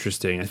really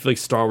interesting. I feel like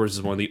Star Wars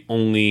is one of the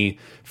only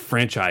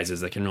franchises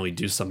that can really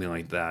do something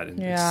like that.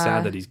 And it's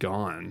sad that he's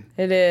gone.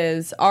 It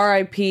is.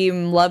 R.I.P.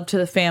 Love to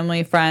the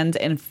family, friends,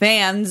 and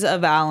fans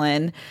of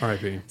Alan.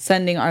 R.I.P.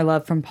 Sending our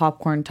love from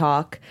Popcorn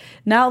Talk.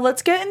 Now,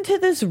 let's get into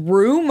this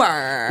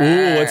rumor.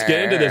 Ooh, let's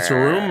get into this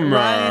rumor.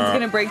 Ryan's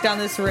going to break down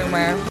this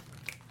rumor.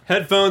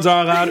 Headphones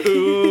are loud,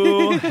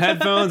 ooh.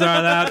 Headphones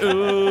are loud,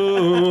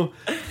 ooh.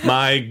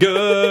 My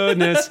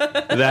goodness,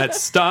 that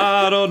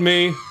startled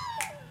me.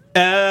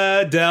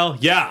 Adele.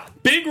 Yeah,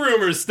 big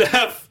rumor,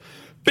 Steph.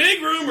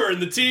 Big rumor in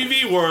the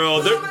TV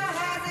world.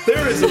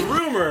 There is a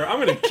rumor.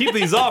 I'm going to keep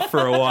these off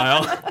for a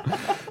while.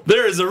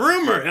 There is a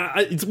rumor.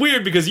 It's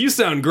weird because you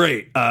sound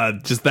great.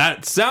 Just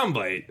that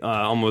soundbite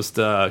almost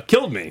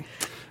killed me,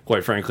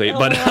 quite frankly.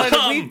 But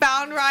we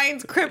found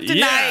Ryan's kryptonite.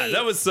 yeah,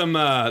 that was some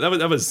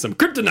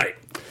kryptonite.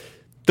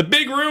 The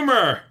big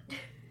rumor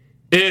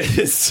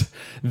is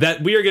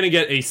that we are going to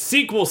get a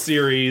sequel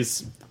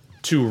series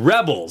to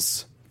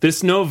Rebels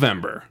this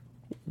November,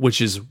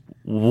 which is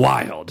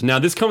wild. Now,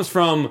 this comes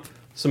from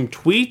some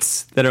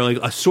tweets that are like,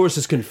 a source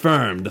has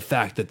confirmed the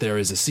fact that there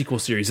is a sequel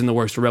series in the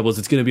works for Rebels.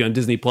 It's going to be on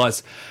Disney+.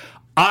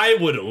 I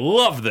would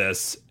love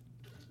this,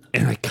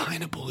 and I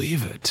kind of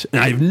believe it. And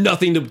I have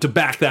nothing to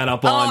back that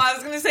up on. Oh, I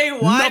was going to say,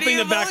 why Nothing do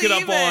you to back believe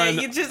it up on.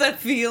 It's just a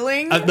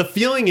feeling? The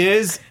feeling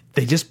is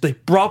they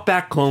brought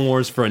back Clone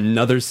Wars for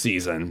another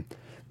season.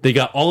 They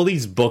got all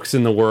these books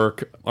in the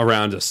work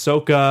around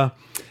Ahsoka.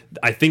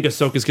 I think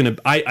Ahsoka's going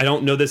to... I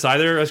don't know this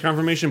either as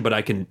confirmation, but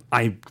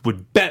I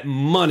would bet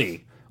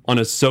money on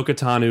Ahsoka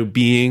Tano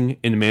being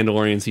in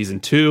Mandalorian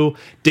Season 2.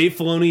 Dave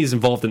Filoni is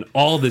involved in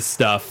all this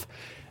stuff.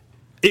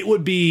 It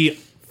would be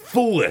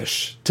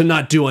foolish to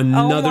not do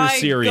another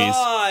series.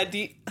 God.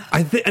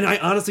 I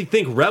honestly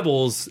think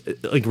Rebels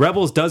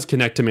does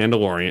connect to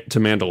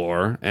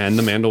Mandalore and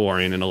the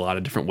Mandalorian in a lot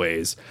of different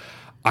ways.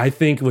 I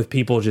think with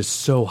people just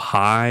so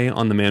high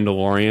on the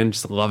Mandalorian,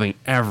 just loving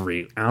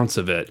every ounce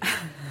of it,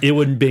 it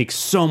would make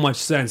so much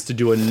sense to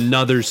do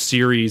another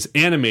series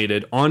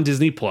animated on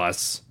Disney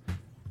Plus.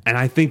 And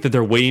I think that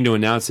they're waiting to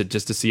announce it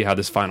just to see how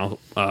this final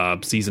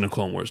season of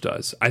Clone Wars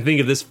does. I think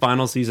if this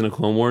final season of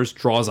Clone Wars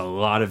draws a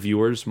lot of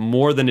viewers,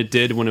 more than it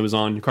did when it was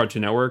on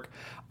Cartoon Network,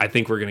 I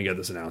think we're going to get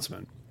this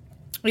announcement.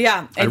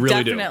 Yeah, it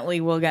really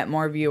definitely will get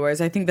more viewers.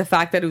 I think the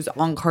fact that it was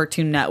on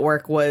Cartoon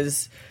Network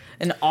was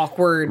an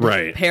awkward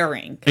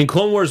pairing. And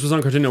Clone Wars was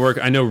on Cartoon Network.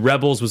 I know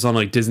Rebels was on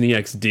like Disney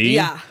XD.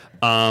 Yeah.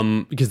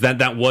 Because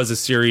that was a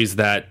series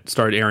that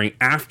started airing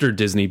after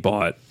Disney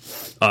bought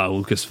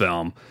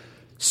Lucasfilm.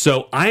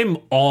 So I'm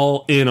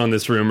all in on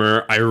this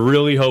rumor. I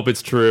really hope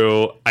it's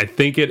true. I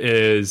think it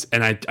is.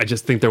 And I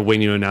just think they're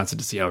waiting to announce it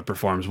to see how it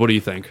performs. What do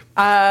you think?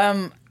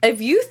 If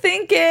you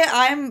think it,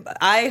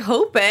 I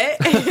hope it.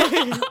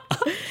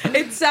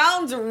 It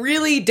sounds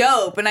really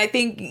dope. And I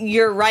think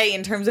you're right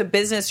in terms of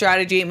business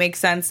strategy. It makes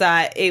sense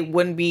that it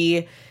wouldn't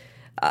be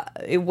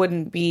it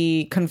wouldn't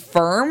be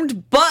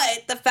confirmed,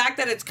 but the fact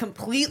that it's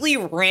completely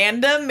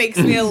random makes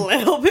me a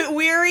little bit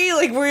weary.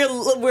 Like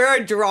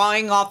we're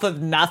drawing off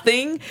of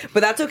nothing,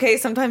 but that's okay.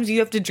 Sometimes you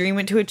have to dream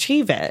it to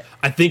achieve it.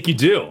 I think you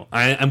do.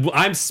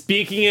 I'm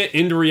speaking it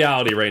into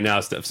reality right now,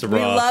 Steph Sabra.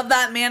 We love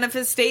that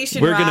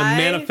manifestation. We're gonna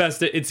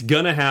manifest it. It's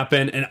gonna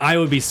happen, and I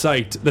would be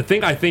psyched. The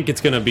thing I think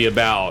it's gonna be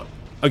about.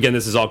 Again,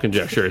 this is all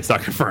conjecture. It's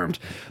not confirmed.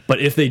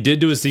 But if they did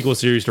do a sequel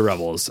series to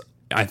Rebels,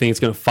 I think it's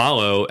going to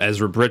follow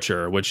Ezra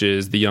Bridger, which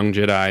is the young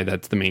Jedi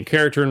that's the main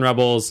character in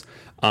Rebels.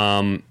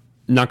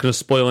 Not going to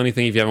spoil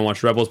anything if you haven't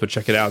watched Rebels, but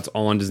check it out. It's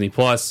all on Disney+.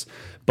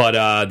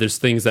 But there's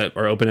things that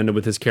are open-ended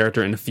with his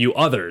character and a few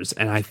others.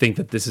 And I think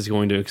that this is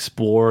going to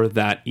explore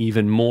that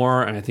even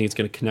more. And I think it's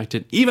going to connect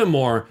it even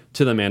more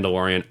to The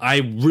Mandalorian. I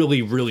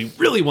really, really,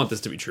 really want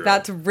this to be true.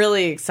 That's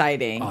really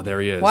exciting. Oh,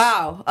 there he is.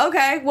 Wow.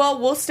 Okay. Well,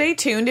 we'll stay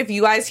tuned. If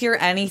you guys hear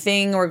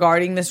anything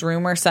regarding this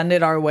rumor, send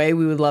it our way.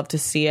 We would love to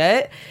see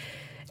it.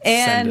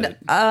 And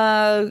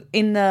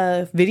in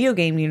the video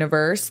game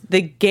universe,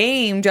 the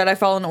game Jedi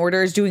Fallen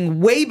Order is doing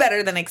way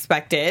better than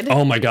expected.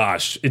 Oh my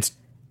gosh. It's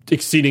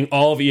exceeding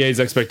all of EA's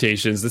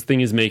expectations. This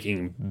thing is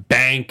making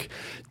bank.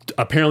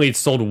 Apparently, it's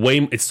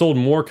sold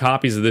more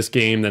copies of this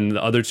game than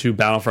the other two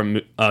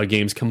Battlefront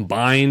games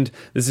combined.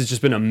 This has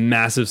just been a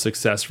massive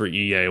success for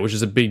EA, which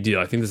is a big deal.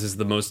 I think this is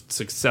the most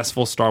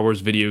successful Star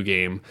Wars video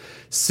game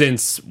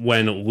since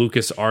when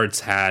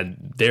LucasArts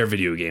had their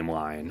video game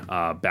line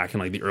back in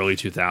like the early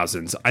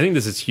 2000s. I think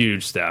this is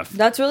huge, Steph.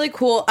 That's really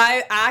cool.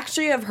 I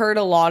actually have heard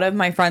a lot of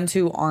my friends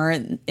who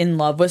aren't in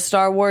love with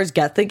Star Wars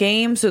get the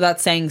game, so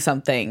that's saying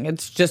something.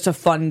 It's just a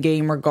fun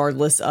game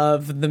regardless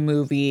of the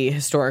movie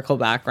historical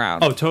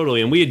background. Oh,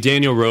 totally. And we had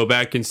Daniel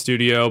Roebuck in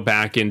studio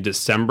back in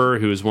December,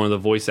 who is one of the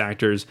voice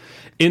actors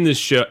in this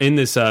show, in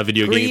this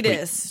video game.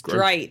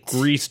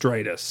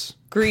 Grease-dritis.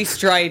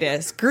 Grease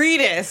Lightning!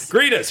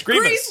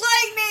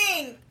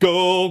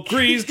 Go,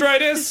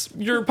 Grease-dritis!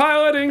 You're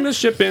piloting the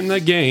ship in the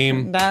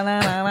game. But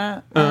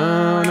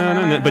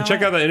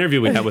check out that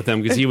interview we had with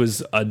him, because he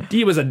was a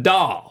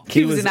doll.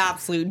 He was an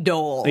absolute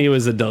doll. He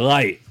was a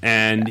delight.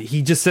 And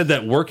he just said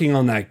that working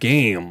on that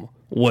game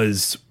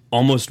was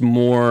almost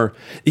more.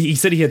 He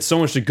said he had so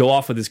much to go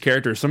off with his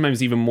character,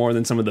 sometimes even more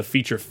than some of the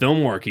feature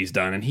film work he's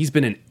done, and he's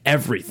been in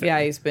everything.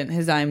 Yeah, his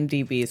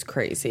IMDb is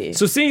crazy.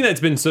 So seeing that it's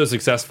been so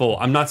successful,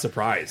 I'm not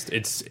surprised.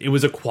 It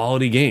was a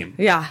quality game.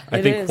 Yeah,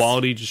 I think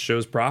quality just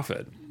shows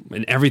profit.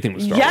 And everything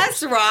was Star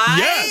Wars. Right?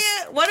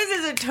 Yes. What is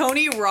this, a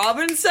Tony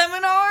Robbins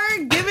seminar?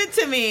 Give it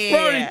to me. We're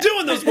already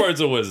doing those words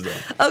of wisdom.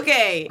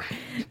 Okay.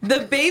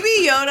 The Baby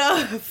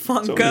Yoda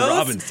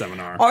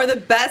Funkos are the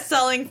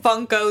best-selling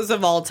Funkos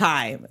of all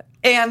time.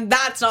 And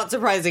that's not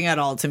surprising at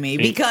all to me,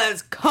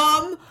 because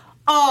come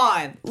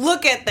on,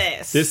 look at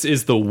this. This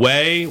is the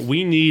way.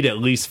 We need at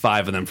least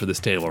 5 of them for this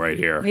table right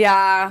here.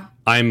 Yeah.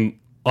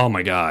 Oh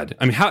my God.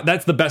 I mean,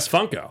 that's the best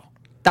Funko.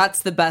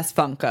 That's the best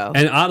Funko.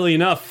 And oddly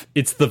enough,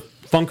 it's the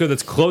Funko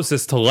that's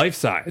closest to life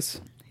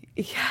size.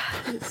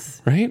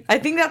 Yes. Right? I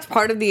think that's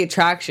part of the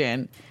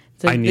attraction.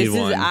 I need this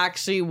one. Is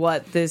actually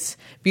what this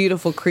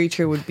beautiful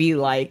creature would be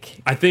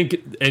like. I think,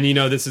 and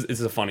this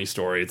is a funny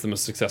story. It's the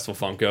most successful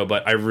Funko,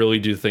 but I really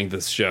do think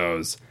this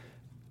shows.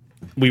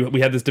 We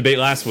had this debate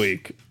last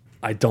week.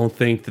 I don't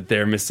think that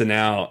they're missing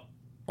out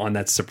on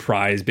that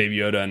surprise Baby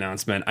Yoda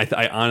announcement.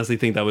 I honestly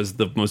think that was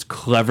the most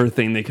clever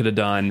thing they could have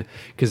done,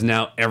 because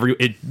now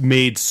it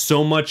made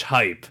so much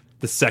hype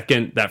the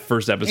second that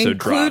first episode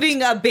dropped.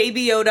 Including a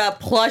Baby Yoda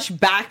plush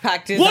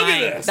backpack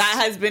design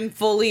that has been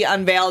fully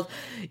unveiled.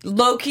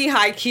 Low-key,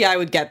 high-key, I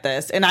would get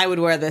this, and I would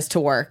wear this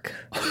to work.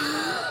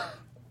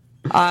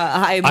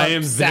 I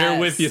am there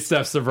with you,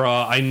 Steph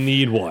Sabra. I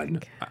need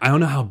one. I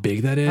don't know how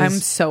big that is. I'm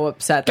so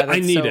upset that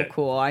it's so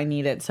cool. I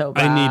need it so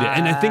bad. I need it.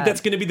 And I think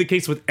that's going to be the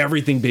case with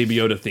everything Baby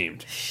Yoda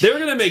themed. They're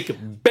going to make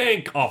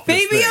bank off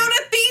this Baby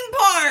Yoda theme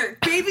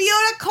park! Baby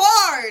Yoda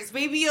cars!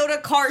 Baby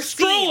Yoda car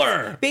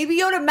stroller! Baby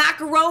Yoda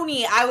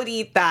macaroni! I would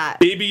eat that.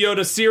 Baby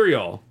Yoda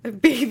cereal.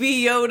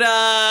 Baby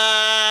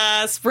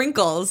Yoda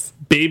sprinkles.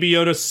 Baby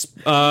Yoda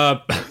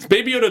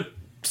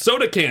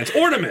soda cans.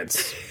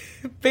 Ornaments.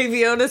 Baby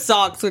Yoda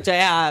socks, which I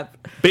have.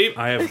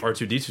 I have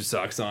R2-D2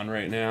 socks on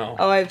right now.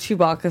 Oh, I have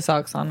Chewbacca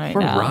socks on now.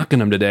 We're rocking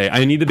them today.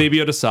 I need the Baby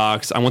Yoda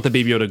socks. I want the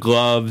Baby Yoda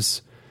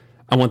gloves.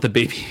 I want the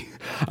Baby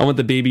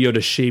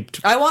Yoda shaped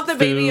I want the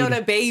Baby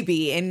Yoda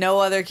baby and no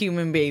other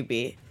human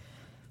baby.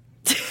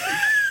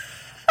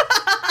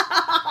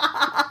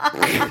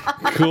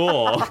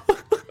 Cool.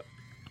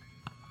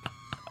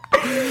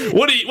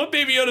 What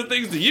Baby Yoda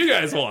things do you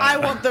guys want? I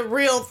want the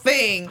real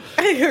thing.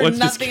 I heard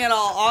nothing at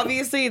all.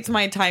 Obviously, it's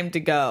my time to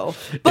go.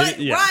 But,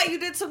 Rye, you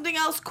did something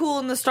else cool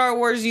in the Star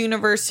Wars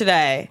universe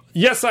today.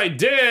 Yes, I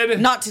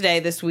did. Not today,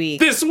 this week.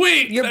 This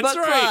week! Your book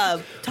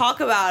club.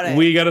 Talk about it.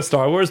 We got a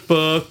Star Wars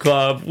book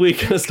club.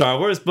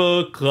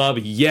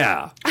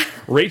 Yeah.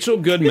 Rachel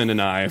Goodman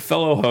and I, a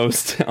fellow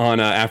host on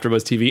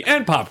AfterBuzz TV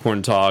and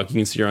Popcorn Talk. You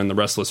can see her on The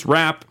Restless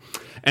Wrap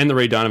and The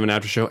Ray Donovan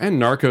After Show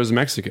and Narcos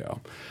Mexico.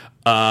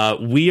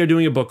 We are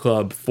doing a book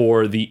club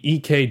for the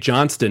E.K.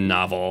 Johnston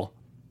novel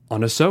on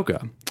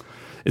Ahsoka.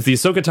 It's the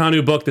Ahsoka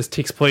Tano book. This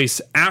takes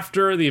place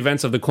after the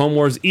events of the Clone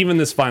Wars, even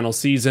this final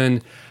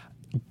season.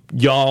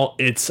 Y'all,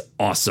 it's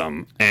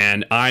awesome.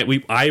 And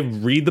I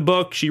read the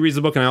book, she reads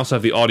the book, and I also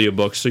have the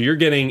audiobook. So you're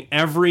getting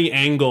every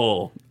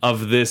angle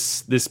of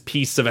this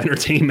piece of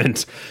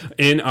entertainment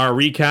in our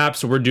recap.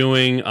 So we're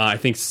doing, I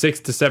think,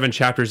 6 to 7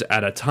 chapters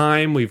at a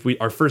time.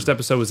 Our first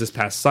episode was this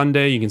past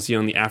Sunday. You can see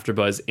on the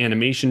AfterBuzz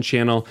animation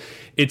channel.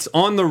 It's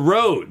on the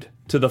road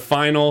to the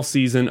final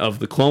season of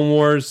the Clone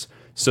Wars.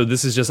 So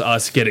this is just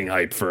us getting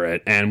hyped for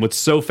it. And what's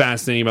so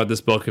fascinating about this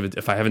book,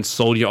 if I haven't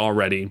sold you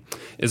already,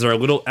 is our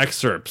little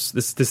excerpts.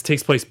 This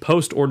takes place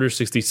post Order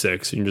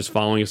 66. And you're just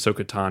following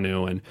Ahsoka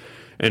Tano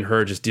and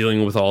her just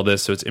dealing with all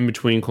this. So it's in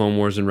between Clone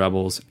Wars and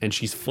Rebels. And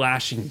she's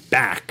flashing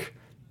back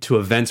to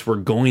events we're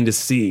going to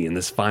see in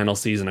this final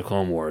season of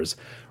Clone Wars.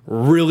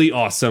 Really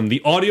awesome.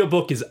 The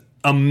audiobook is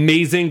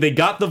amazing. They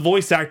got the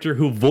voice actor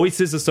who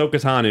voices Ahsoka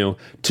Tano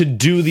to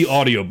do the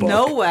audiobook.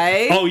 No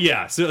way. Oh,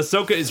 yeah. So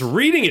Ahsoka is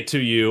reading it to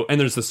you,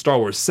 and there's the Star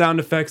Wars sound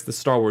effects, the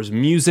Star Wars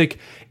music.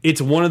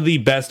 It's one of the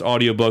best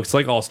audiobooks,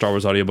 like all Star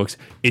Wars audiobooks.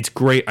 It's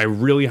great. I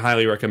really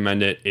highly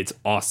recommend it. It's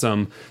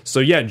awesome. So,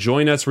 yeah,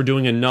 join us. We're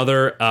doing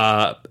another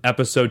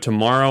episode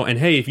tomorrow. And,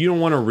 hey, if you don't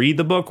want to read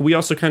the book, we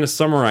also kind of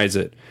summarize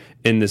it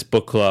in this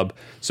book club.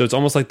 So it's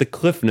almost like the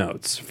Cliff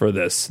Notes for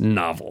this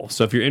novel.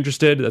 So if you're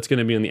interested, that's going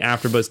to be on the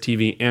AfterBuzz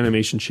TV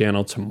animation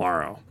channel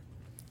tomorrow.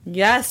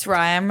 Yes,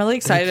 Ryan, I'm really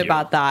excited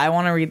about that. I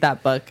want to read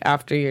that book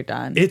after you're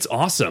done. It's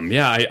awesome.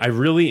 Yeah, I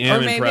really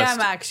am impressed. Or maybe I'm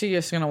actually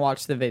just going to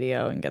watch the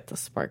video and get the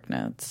Spark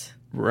Notes.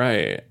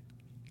 Right.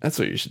 That's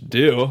what you should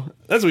do.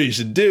 That's what you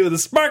should do. The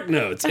Spark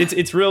Notes.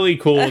 It's really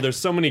cool. There's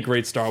so many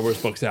great Star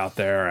Wars books out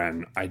there,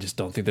 and I just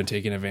don't think they're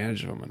taking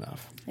advantage of them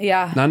enough.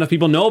 Yeah. Not enough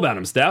people know about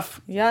them, Steph.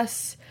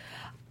 Yes.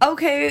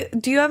 Okay,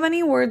 do you have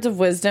any words of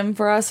wisdom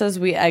for us as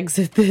we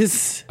exit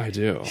this I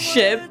do.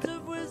 ship?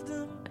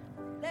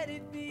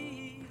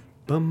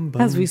 Bum, bum,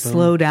 As we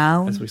slow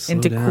down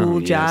into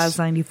Cool Jazz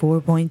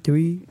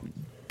 94.3.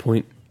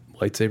 Point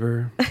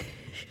lightsaber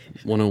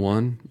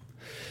 101.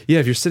 Yeah,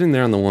 if you're sitting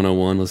there on the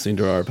 101 listening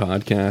to our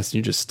podcast and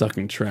you're just stuck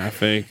in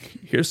traffic,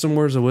 here's some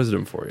words of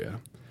wisdom for you.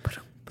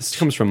 This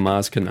comes from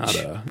Maz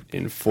Kanata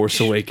in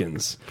Force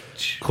Awakens.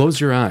 Close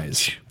your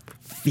eyes.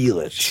 Feel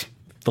it.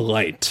 The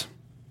light.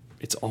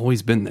 It's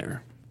always been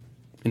there,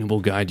 and it will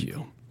guide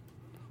you.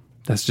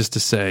 That's just to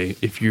say,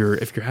 if you're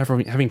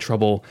having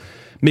trouble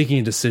making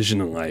a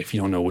decision in life,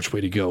 you don't know which way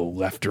to go,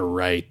 left or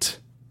right,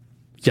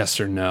 yes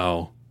or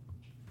no,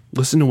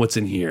 listen to what's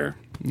in here.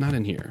 Not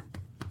in here.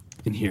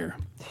 In here.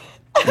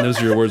 And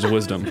those are your words of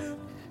wisdom.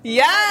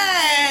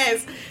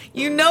 Yes!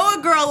 You know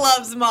a girl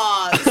loves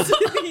Moz.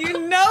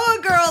 You know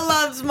a girl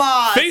loves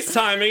Moz.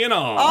 FaceTiming and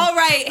all. All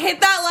right, hit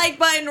that like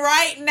button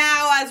right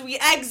now as we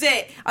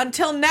exit.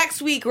 Until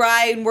next week,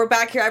 Ryan, we're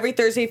back here every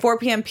Thursday, 4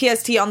 p.m.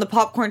 PST on the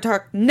Popcorn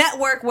Talk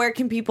Network. Where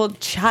can people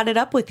chat it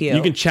up with you?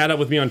 You can chat up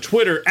with me on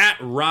Twitter at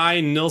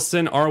Ryan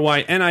Nilsen,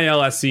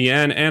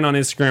 RYNILSEN, and on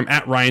Instagram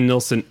at Ryan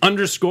Nilsen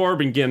 _.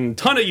 Been getting a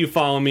ton of you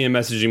following me and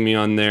messaging me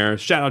on there.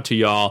 Shout out to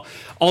y'all.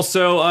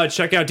 Also,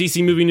 check out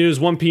DC Movie News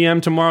 1 p.m.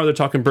 tomorrow. They're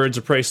talking Birds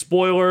of Prey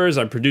spoilers.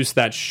 I produced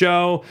that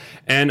show.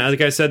 And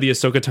like I said, the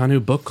Ahsoka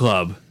Tano Book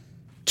Club.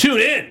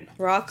 Tune in.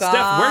 Rock on.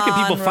 Steph, where can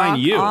people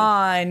find you?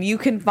 You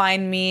can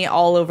find me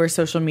all over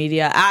social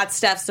media at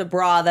Steph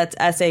Sabraw. That's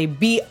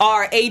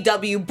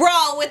SABRAW.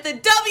 Brawl with the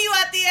W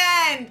at the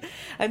end.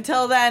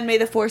 Until then, may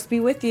the Force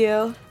be with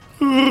you.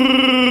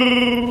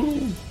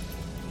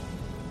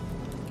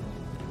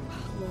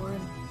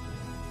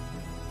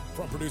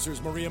 From producers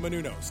Maria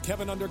Menounos,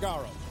 Kevin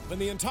Undergaro, and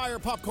the entire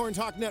Popcorn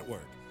Talk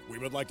Network, we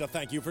would like to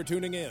thank you for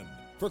tuning in.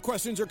 For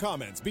questions or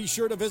comments, be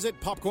sure to visit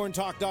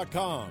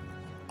popcorntalk.com.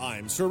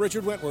 I'm Sir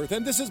Richard Wentworth,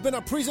 and this has been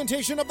a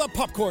presentation of the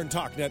Popcorn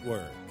Talk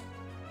Network.